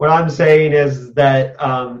what I'm saying is that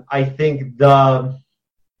I think the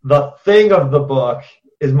thing of the book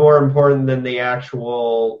is more important than the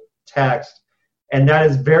actual text, and that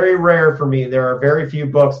is very rare for me. There are very few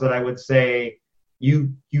books that I would say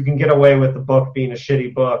you can get away with the book being a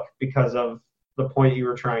shitty book because of the point you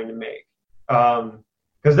were trying to make.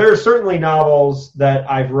 Because there are certainly novels that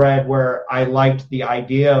I've read where I liked the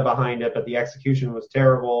idea behind it, but the execution was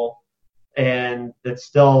terrible, and that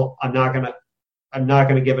still I'm not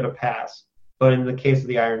gonna give it a pass. But in the case of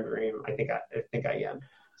The Iron Dream, I think I am.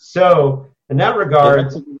 So in that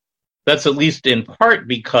regard, that's at least in part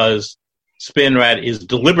because Spinrad is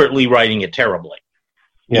deliberately writing it terribly.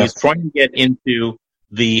 Yes. He's trying to get into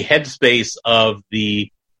the headspace of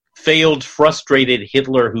the failed, frustrated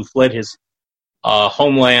Hitler who fled his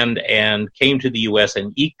homeland and came to the U.S.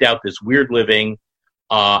 and eked out this weird living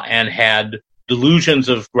and had delusions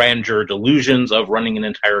of grandeur, delusions of running an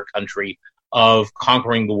entire country, of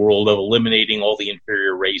conquering the world, of eliminating all the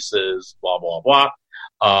inferior races, blah, blah, blah.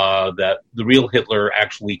 That the real Hitler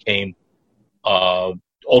actually came all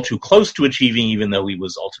too close to achieving, even though he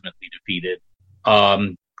was ultimately defeated.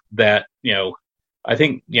 I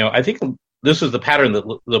think this is the pattern,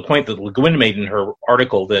 the point that Le Guin made in her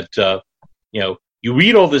article, that you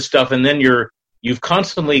read all this stuff and then you've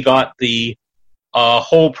constantly got the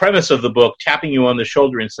whole premise of the book tapping you on the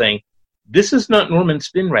shoulder and saying, this is not Norman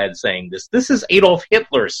Spinrad saying this. This is Adolf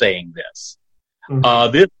Hitler saying this.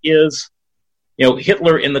 Mm-hmm. This is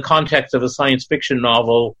Hitler in the context of a science fiction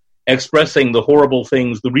novel expressing the horrible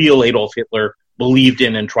things the real Adolf Hitler believed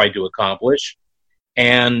in and tried to accomplish.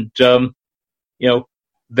 And,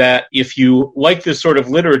 that if you like this sort of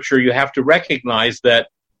literature, you have to recognize that,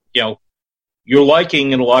 you're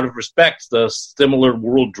liking, in a lot of respects, the similar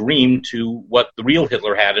world dream to what the real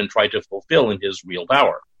Hitler had and tried to fulfill in his real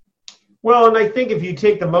power. Well, and I think if you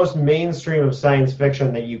take the most mainstream of science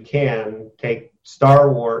fiction that you can, take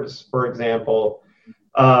Star Wars, for example,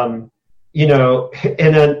 and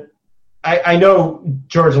then I know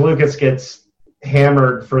George Lucas gets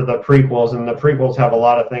hammered for the prequels, and the prequels have a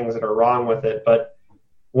lot of things that are wrong with it, but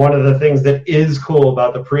one of the things that is cool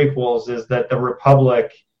about the prequels is that the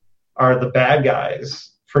Republic are the bad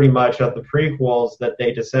guys, pretty much, of the prequels, that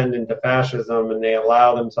they descend into fascism and they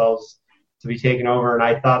allow themselves to be taken over. And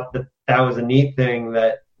I thought that that was a neat thing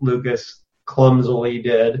that Lucas clumsily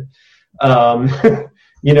did,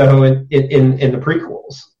 you know, in the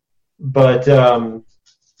prequels. But,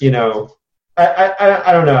 you know,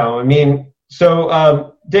 I don't know. I mean,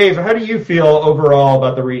 so, Dave, how do you feel overall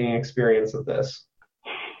about the reading experience of this?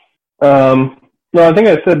 Well, I think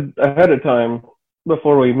I said ahead of time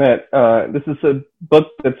before we met, this is a book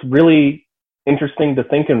that's really interesting to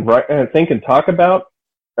think and talk about.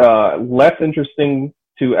 Less interesting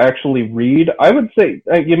to actually read. I would say,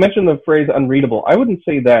 you mentioned the phrase unreadable. I wouldn't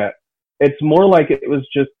say that. It's more like it was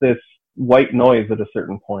just this white noise at a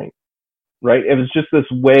certain point, right? It was just this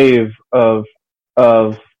wave of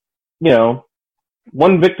you know,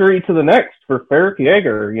 one victory to the next for Ferric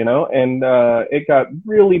Jaeger, you know, and it got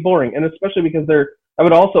really boring. And especially because I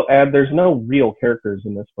would also add, there's no real characters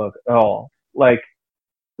in this book at all. Like,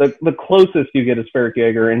 the closest you get is Ferric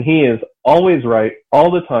Jaeger, and he is always right, all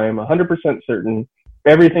the time, 100% certain.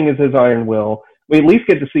 Everything is his iron will. We at least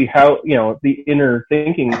get to see how, you know, the inner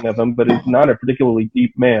thinking of him, but he's not a particularly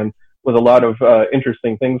deep man with a lot of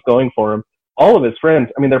interesting things going for him. All of his friends,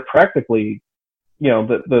 I mean, they're practically, you know,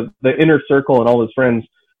 the inner circle and all his friends,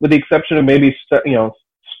 with the exception of maybe, you know,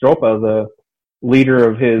 Stropa, the leader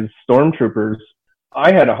of his stormtroopers.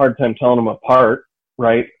 I had a hard time telling them apart,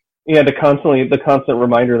 right? He had the constant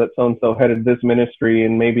reminder that so-and-so headed this ministry,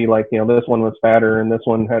 and maybe, like, you know, this one was fatter and this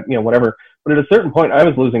one had, you know, whatever. But at a certain point, I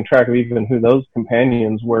was losing track of even who those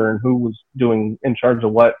companions were and who was doing in charge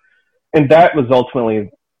of what. And that was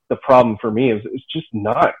ultimately the problem for me, is it's just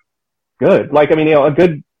not good. Like, I mean, you know, a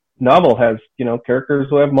good novel has, you know, characters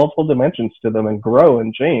who have multiple dimensions to them and grow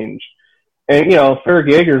and change. And, you know, Ferric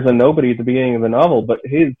Jaeger's a nobody at the beginning of the novel, but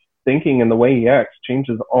his thinking and the way he acts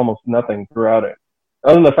changes almost nothing throughout it,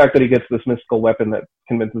 other than the fact that he gets this mystical weapon that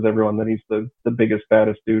convinces everyone that he's the biggest,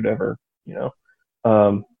 baddest dude ever, you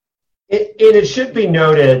know. It should be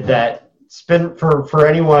noted that for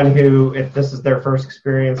anyone who, if this is their first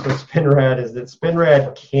experience with Spinrad, is that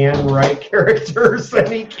Spinrad can write characters, and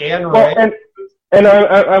he can write. Well, and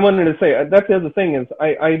I wanted to say, that's the other thing, is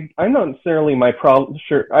I'm not necessarily my problem.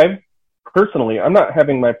 Sure, I'm not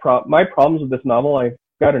having my problems with this novel. I've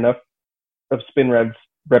got enough of Spinrad's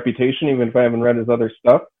reputation, even if I haven't read his other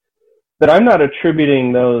stuff, that I'm not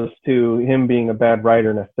attributing those to him being a bad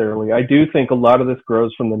writer necessarily. I do think a lot of this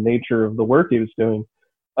grows from the nature of the work he was doing.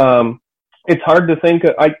 It's hard to think,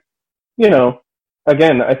 you know,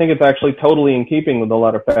 again, I think it's actually totally in keeping with a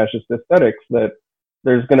lot of fascist aesthetics that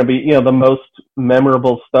there's going to be, you know, the most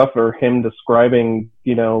memorable stuff are him describing,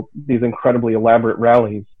 you know, these incredibly elaborate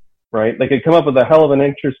rallies, right? They could come up with a hell of an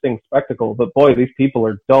interesting spectacle, but boy, these people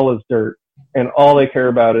are dull as dirt, and all they care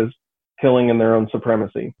about is killing in their own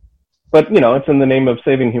supremacy. But, you know, it's in the name of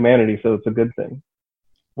saving humanity, so it's a good thing.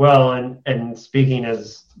 Well, and speaking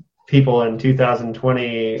as people in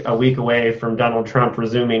 2020, a week away from Donald Trump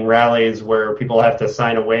resuming rallies where people have to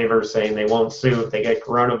sign a waiver saying they won't sue if they get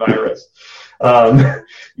coronavirus,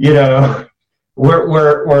 you know,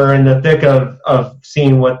 we're in the thick of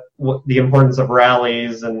seeing what the importance of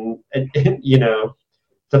rallies and you know,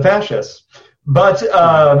 the fascists. But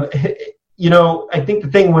you know, I think the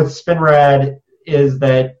thing with Spinrad is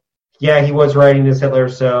that, yeah, he was writing as Hitler,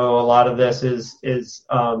 so a lot of this is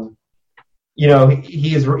you know,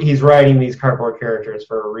 he's writing these cardboard characters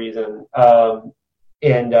for a reason. But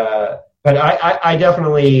I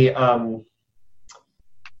definitely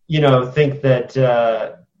you know, think that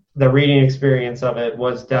the reading experience of it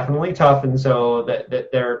was definitely tough, and so that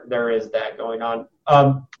there is that going on.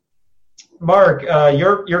 Mark,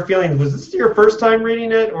 your feelings, was this your first time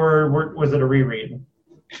reading it, or was it a reread?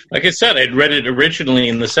 Like I said, I'd read it originally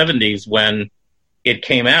in the 70s when it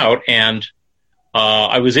came out, and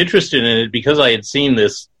I was interested in it because I had seen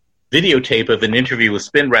this videotape of an interview with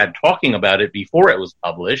Spinrad talking about it before it was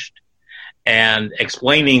published and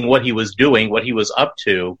explaining what he was doing, what he was up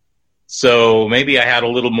to. So maybe I had a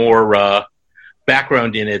little more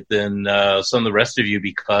background in it than some of the rest of you,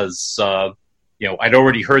 because you know, I'd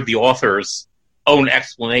already heard the author's own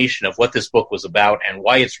explanation of what this book was about and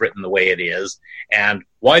why it's written the way it is and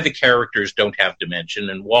why the characters don't have dimension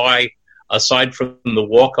and why, aside from the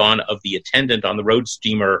walk-on of the attendant on the road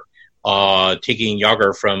steamer taking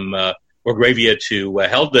Jaeger from Orgravia to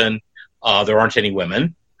Helden, there aren't any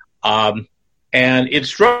women. And it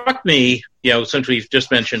struck me, you know, since we've just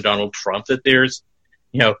mentioned Donald Trump, that there's,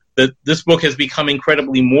 you know, that this book has become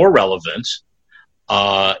incredibly more relevant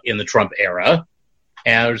in the Trump era.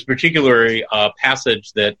 And there's particularly a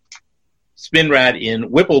passage that Spinrad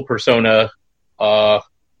in Whipple persona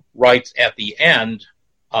writes at the end,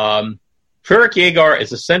 Ferenc Yeagar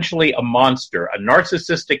is essentially a monster, a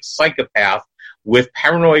narcissistic psychopath with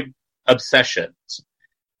paranoid obsessions.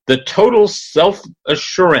 The total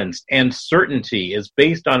self-assurance and certainty is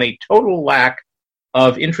based on a total lack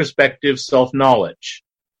of introspective self-knowledge.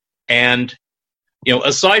 And,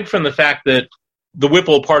 aside from the fact that the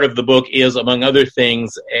Whipple part of the book is, among other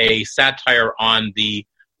things, a satire on the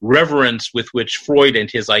reverence with which Freud and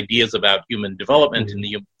his ideas about human development in the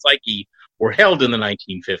human psyche were held in the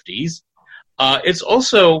 1950s, it's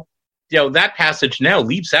also, that passage now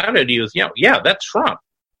leaps out at you as, that's Trump.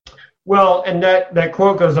 Well, and that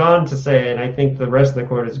quote goes on to say, and I think the rest of the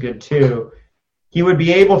quote is good too, he would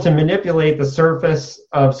be able to manipulate the surface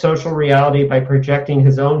of social reality by projecting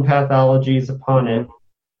his own pathologies upon it,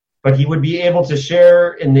 but he would be able to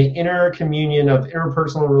share in the inner communion of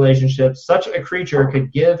interpersonal relationships. Such a creature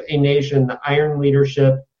could give a nation the iron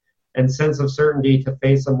leadership and sense of certainty to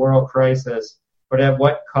face a moral crisis, but at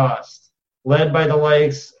what cost? Led by the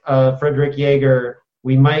likes of Frederick Yeager,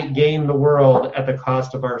 we might gain the world at the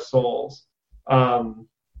cost of our souls. And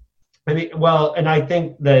I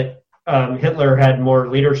think that Hitler had more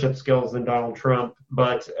leadership skills than Donald Trump,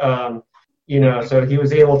 but so he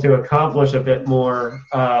was able to accomplish a bit more,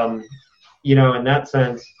 in that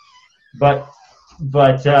sense. But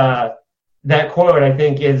that quote, I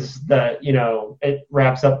think, is it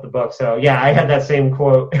wraps up the book. So yeah, I had that same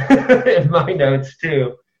quote in my notes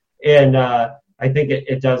too, and I think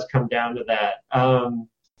it does come down to that.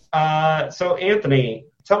 So Anthony,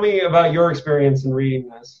 tell me about your experience in reading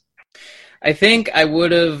this. I think I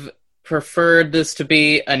would have preferred this to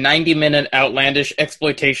be a 90-minute outlandish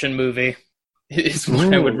exploitation movie. Is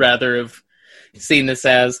what I would rather have seen this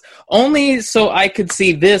as. Only so I could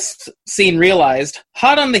see this scene realized.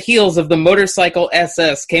 Hot on the heels of the motorcycle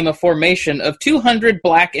SS came a formation of 200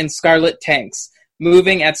 black and scarlet tanks,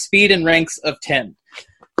 moving at speed and ranks of 10.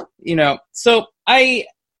 So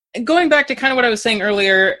going back to kind of what I was saying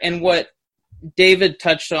earlier and what David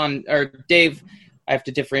touched on, or Dave, I have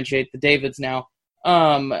to differentiate the Davids now.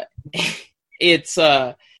 I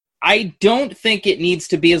don't think it needs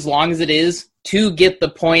to be as long as it is to get the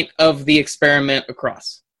point of the experiment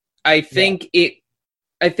across. I think it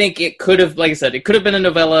could have, like I said, it could have been a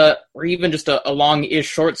novella or even just a long-ish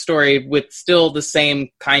short story with still the same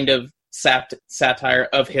kind of satire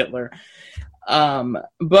of Hitler.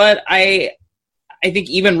 But I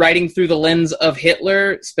think even writing through the lens of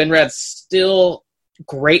Hitler, Spinrad's still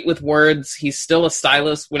great with words. He's still a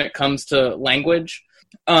stylist when it comes to language.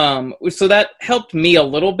 So that helped me a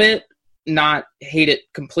little bit, not hate it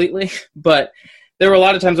completely. But there were a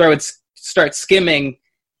lot of times where I would start skimming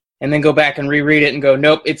and then go back and reread it and go,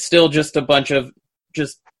 nope, it's still just a bunch of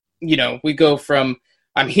we go from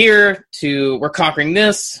I'm here to we're conquering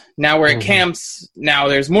this. Now we're at camps. Now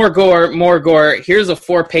there's more gore. Here's a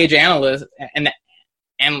 4-page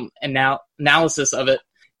analysis of it.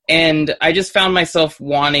 And I just found myself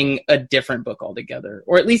wanting a different book altogether,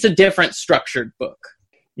 or at least a different structured book.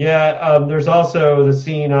 Yeah, there's also the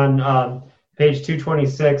scene on page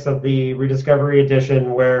 226 of the Rediscovery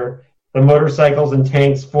edition where the motorcycles and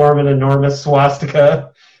tanks form an enormous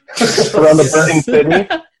swastika around the burning city.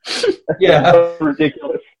 Yeah,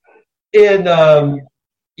 ridiculous. And that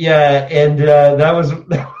was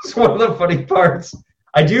one of the funny parts.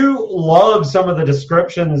 I do love some of the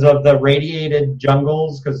descriptions of the radiated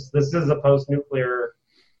jungles because this is a post-nuclear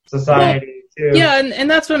society too. Yeah,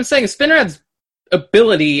 and that's what I'm saying. Spinrad's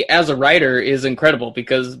ability as a writer is incredible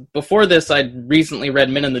because before this, I'd recently read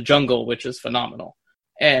Men in the Jungle, which is phenomenal.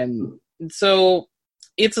 And so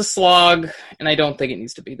it's a slog, and I don't think it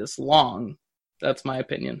needs to be this long. That's my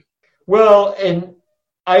opinion. Well, and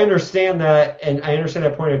I understand that, and I understand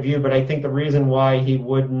that point of view, but I think the reason why he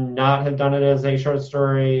would not have done it as a short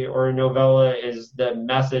story or a novella is the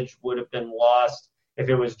message would have been lost. If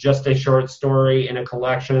it was just a short story in a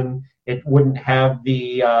collection, it wouldn't have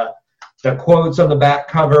the quotes on the back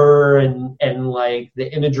cover and like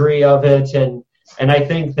the imagery of it. And I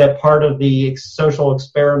think that part of the social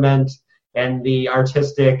experiment and the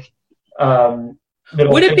artistic would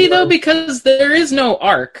it be, though, because there is no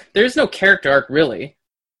arc. There's no character arc, really.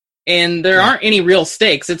 And there aren't any real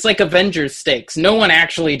stakes. It's like Avengers stakes. No one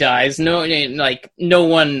actually dies. No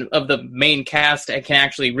one of the main cast can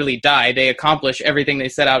actually really die. They accomplish everything they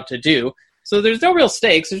set out to do. So there's no real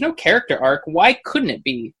stakes. There's no character arc. Why couldn't it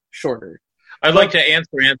be shorter? I'd like to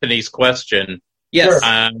answer Anthony's question. Yes.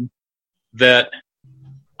 While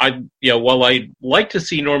I'd like to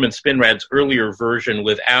see Norman Spinrad's earlier version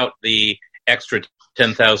without the extra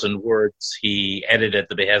 10,000 words he added at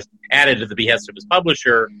the behest of his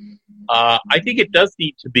publisher, I think it does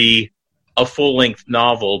need to be a full-length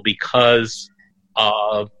novel because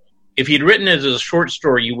if he'd written it as a short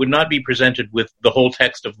story, you would not be presented with the whole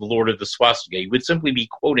text of The Lord of the Swastika. You would simply be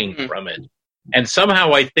quoting from it. And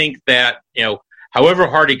somehow I think that, however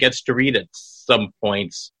hard it gets to read at some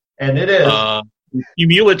points, and it is, the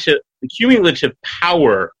cumulative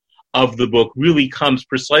power of the book really comes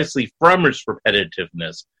precisely from its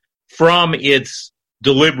repetitiveness, from its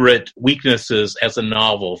deliberate weaknesses as a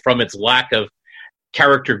novel, from its lack of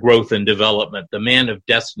character growth and development. The man of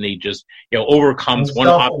destiny just overcomes one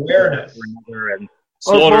obstacle after another and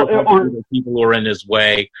slaughters the people who are in his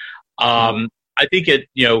way. I think it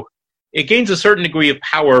gains a certain degree of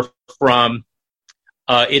power from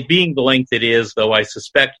it being the length it is, though I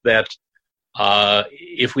suspect that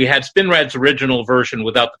if we had Spinrad's original version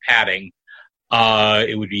without the padding,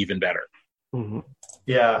 it would be even better. Mm-hmm.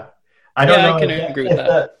 Yeah. I don't know. I can agree with that.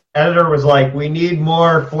 The editor was like, we need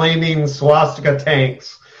more flaming swastika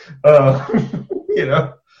tanks. I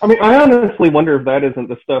mean, I honestly wonder if that isn't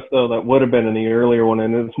the stuff, though, that would have been in the earlier one,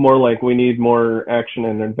 and it's more like we need more action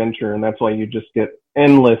and adventure, and that's why you just get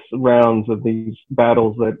endless rounds of these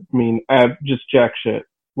battles that mean just jack shit.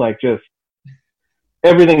 Like, just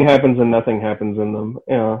everything happens and nothing happens in them.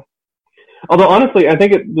 Yeah. Although, honestly, I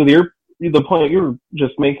think the point you were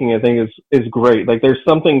just making, I think, is great. Like, there's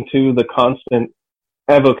something to the constant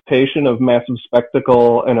evocation of massive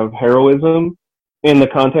spectacle and of heroism in the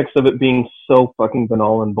context of it being so fucking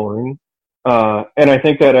banal and boring. And I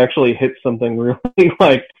think that actually hits something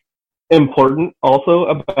really, important also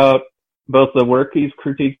about both the work he's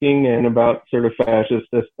critiquing and about sort of fascist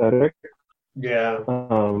aesthetic. Yeah.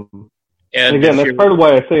 And again, that's part of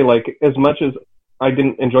why I say, as much as I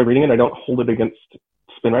didn't enjoy reading it, I don't hold it against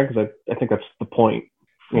Spinrad, because I think that's the point.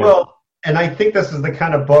 Well, and I think this is the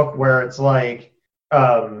kind of book where it's like,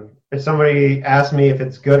 if somebody asks me if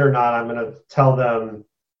it's good or not, I'm going to tell them,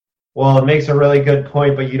 well, it makes a really good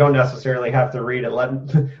point, but you don't necessarily have to read it.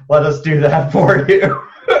 Let us do that for you,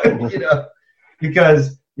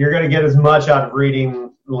 because you're going to get as much out of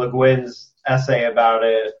reading Le Guin's essay about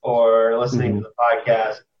it or listening to the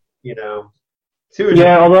podcast,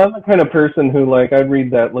 Yeah, although I'm the kind of person who, I'd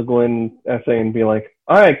read that Le Guin essay and be like,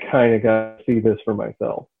 I kind of got to see this for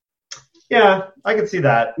myself. Yeah, I can see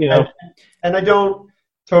that. And I don't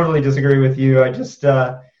totally disagree with you. I just,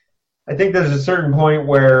 I think there's a certain point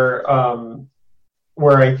where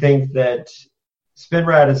I think that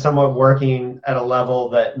Spinrad is somewhat working at a level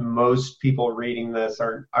that most people reading this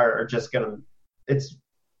are just gonna, it's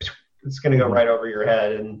gonna go right over your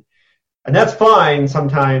head, and that's fine.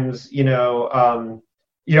 Sometimes,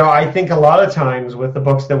 I think a lot of times with the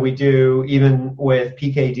books that we do, even with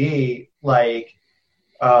PKD,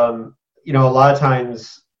 a lot of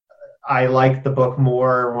times I like the book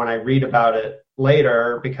more when I read about it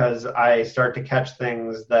later, because I start to catch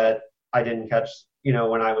things that I didn't catch,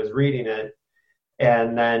 when I was reading it.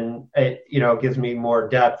 And then it, gives me more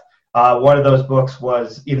depth. One of those books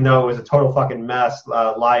was, even though it was a total fucking mess,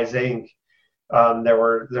 Lies Inc., there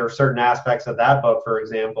were certain aspects of that book, for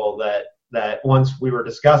example, that once we were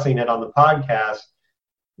discussing it on the podcast,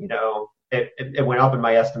 it went up in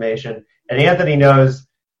my estimation. And Anthony knows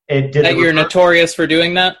it did. That you're notorious for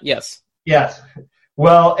doing that? Yes. Yes.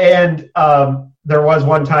 Well, and there was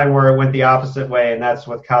one time where it went the opposite way, and that's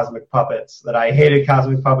with Cosmic Puppets. That I hated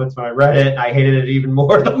Cosmic Puppets when I read it, and I hated it even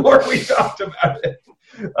more the more we talked about it.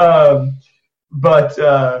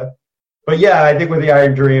 But yeah, I think with the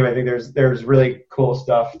Iron Dream, I think there's really cool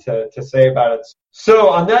stuff to say about it. So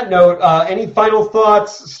on that note, any final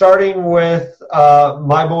thoughts, starting with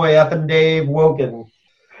my boy F and Dave Woken?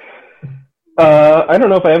 I don't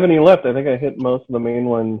know if I have any left. I think I hit most of the main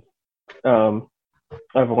ones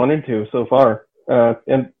I've wanted to so far.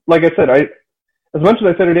 And like I said, as much as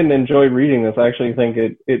I said I didn't enjoy reading this, I actually think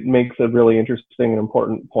it makes a really interesting and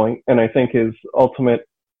important point. And I think it's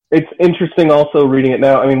interesting also reading it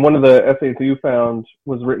now. I mean, one of the essays you found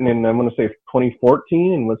was written in, I'm going to say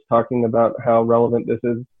 2014, and was talking about how relevant this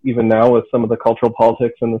is even now with some of the cultural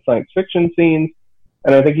politics and the science fiction scenes.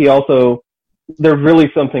 And I think there's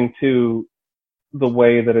really something to the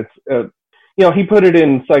way that it's, he put it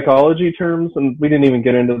in psychology terms, and we didn't even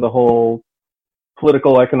get into the whole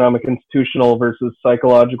political, economic, institutional versus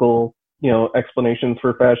psychological, explanations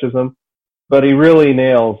for fascism. But he really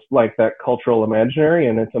nails that cultural imaginary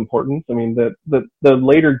and its importance. I mean, the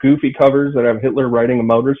later goofy covers that have Hitler riding a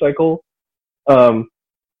motorcycle, or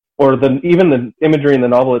even the imagery in the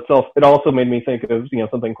novel itself, it also made me think of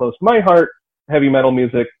something close to my heart: heavy metal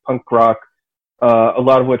music, punk rock, a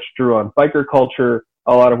lot of which drew on biker culture,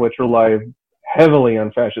 a lot of which relied heavily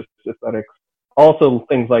on fascist aesthetics. also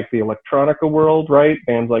things like the electronica world, right?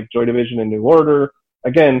 Bands like Joy Division and New Order.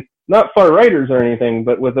 Again, not far-righters or anything,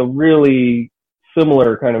 but with a really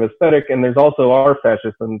similar kind of aesthetic. And there's also our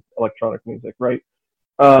fascist and electronic music, right?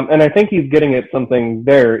 And I think he's getting at something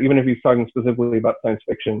there, even if he's talking specifically about science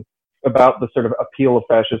fiction, about the sort of appeal of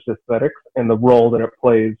fascist aesthetics and the role that it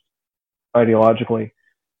plays ideologically.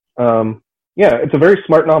 Yeah, it's a very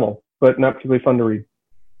smart novel, but not particularly fun to read.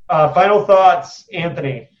 Final thoughts,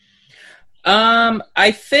 Anthony?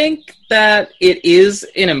 I think that it is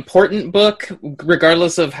an important book,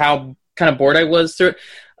 regardless of how kind of bored I was through it.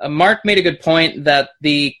 Mark made a good point that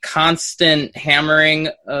the constant hammering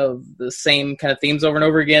of the same kind of themes over and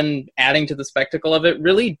over again, adding to the spectacle of it,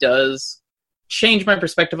 really does change my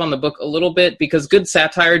perspective on the book a little bit, because good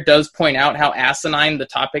satire does point out how asinine the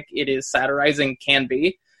topic it is satirizing can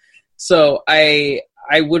be. So I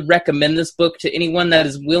would recommend this book to anyone that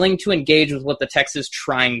is willing to engage with what the text is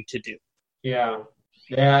trying to do. Yeah,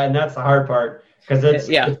 and that's the hard part, because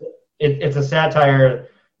it's a satire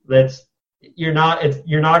that's you're not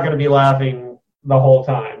going to be laughing the whole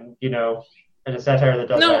time, and a satire that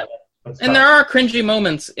does that. And there are cringy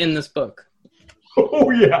moments in this book. Oh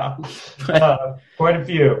yeah, quite a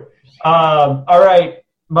few. All right,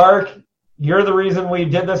 Mark, you're the reason we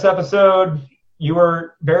did this episode. You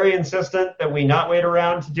were very insistent that we not wait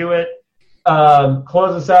around to do it.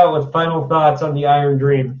 Close us out with final thoughts on the Iron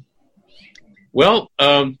Dream. Well,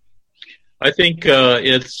 I think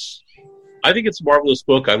it's a marvelous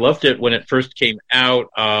book. I loved it when it first came out.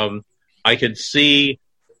 I could see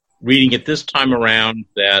reading it this time around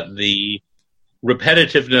that the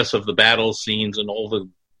repetitiveness of the battle scenes and all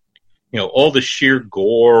the sheer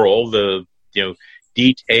gore, all the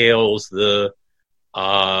details, the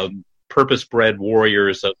purpose-bred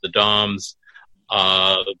warriors of the Doms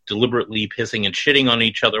deliberately pissing and shitting on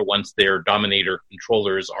each other once their dominator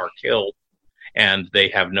controllers are killed and they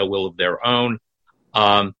have no will of their own.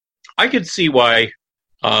 I could see why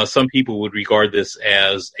some people would regard this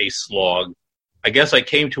as a slog. I guess I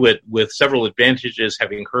came to it with several advantages,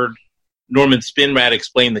 having heard Norman Spinrad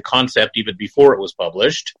explain the concept even before it was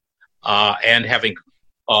published, and having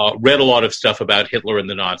read a lot of stuff about Hitler and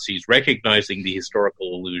the Nazis, recognizing the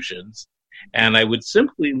historical allusions. And I would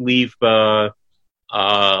simply leave my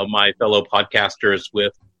fellow podcasters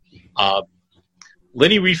with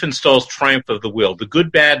Leni Riefenstahl's Triumph of the Will, the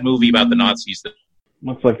good-bad movie about the Nazis.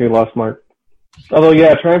 Looks like they lost Mark. Although,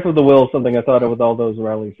 yeah, Triumph of the Will is something I thought of with all those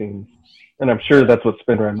rally scenes. And I'm sure that's what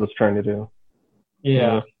Spinrad was trying to do.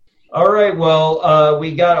 Yeah. All right, well,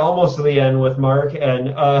 we got almost to the end with Mark.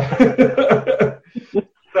 And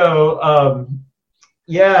so,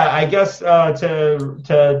 I guess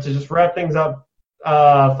to just wrap things up,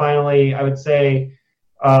 finally, I would say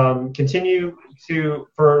for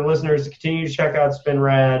listeners to continue to check out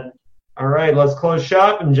Spinrad. All right, let's close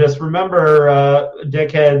shop and just remember,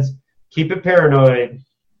 dickheads, keep it paranoid.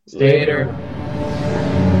 Stay later.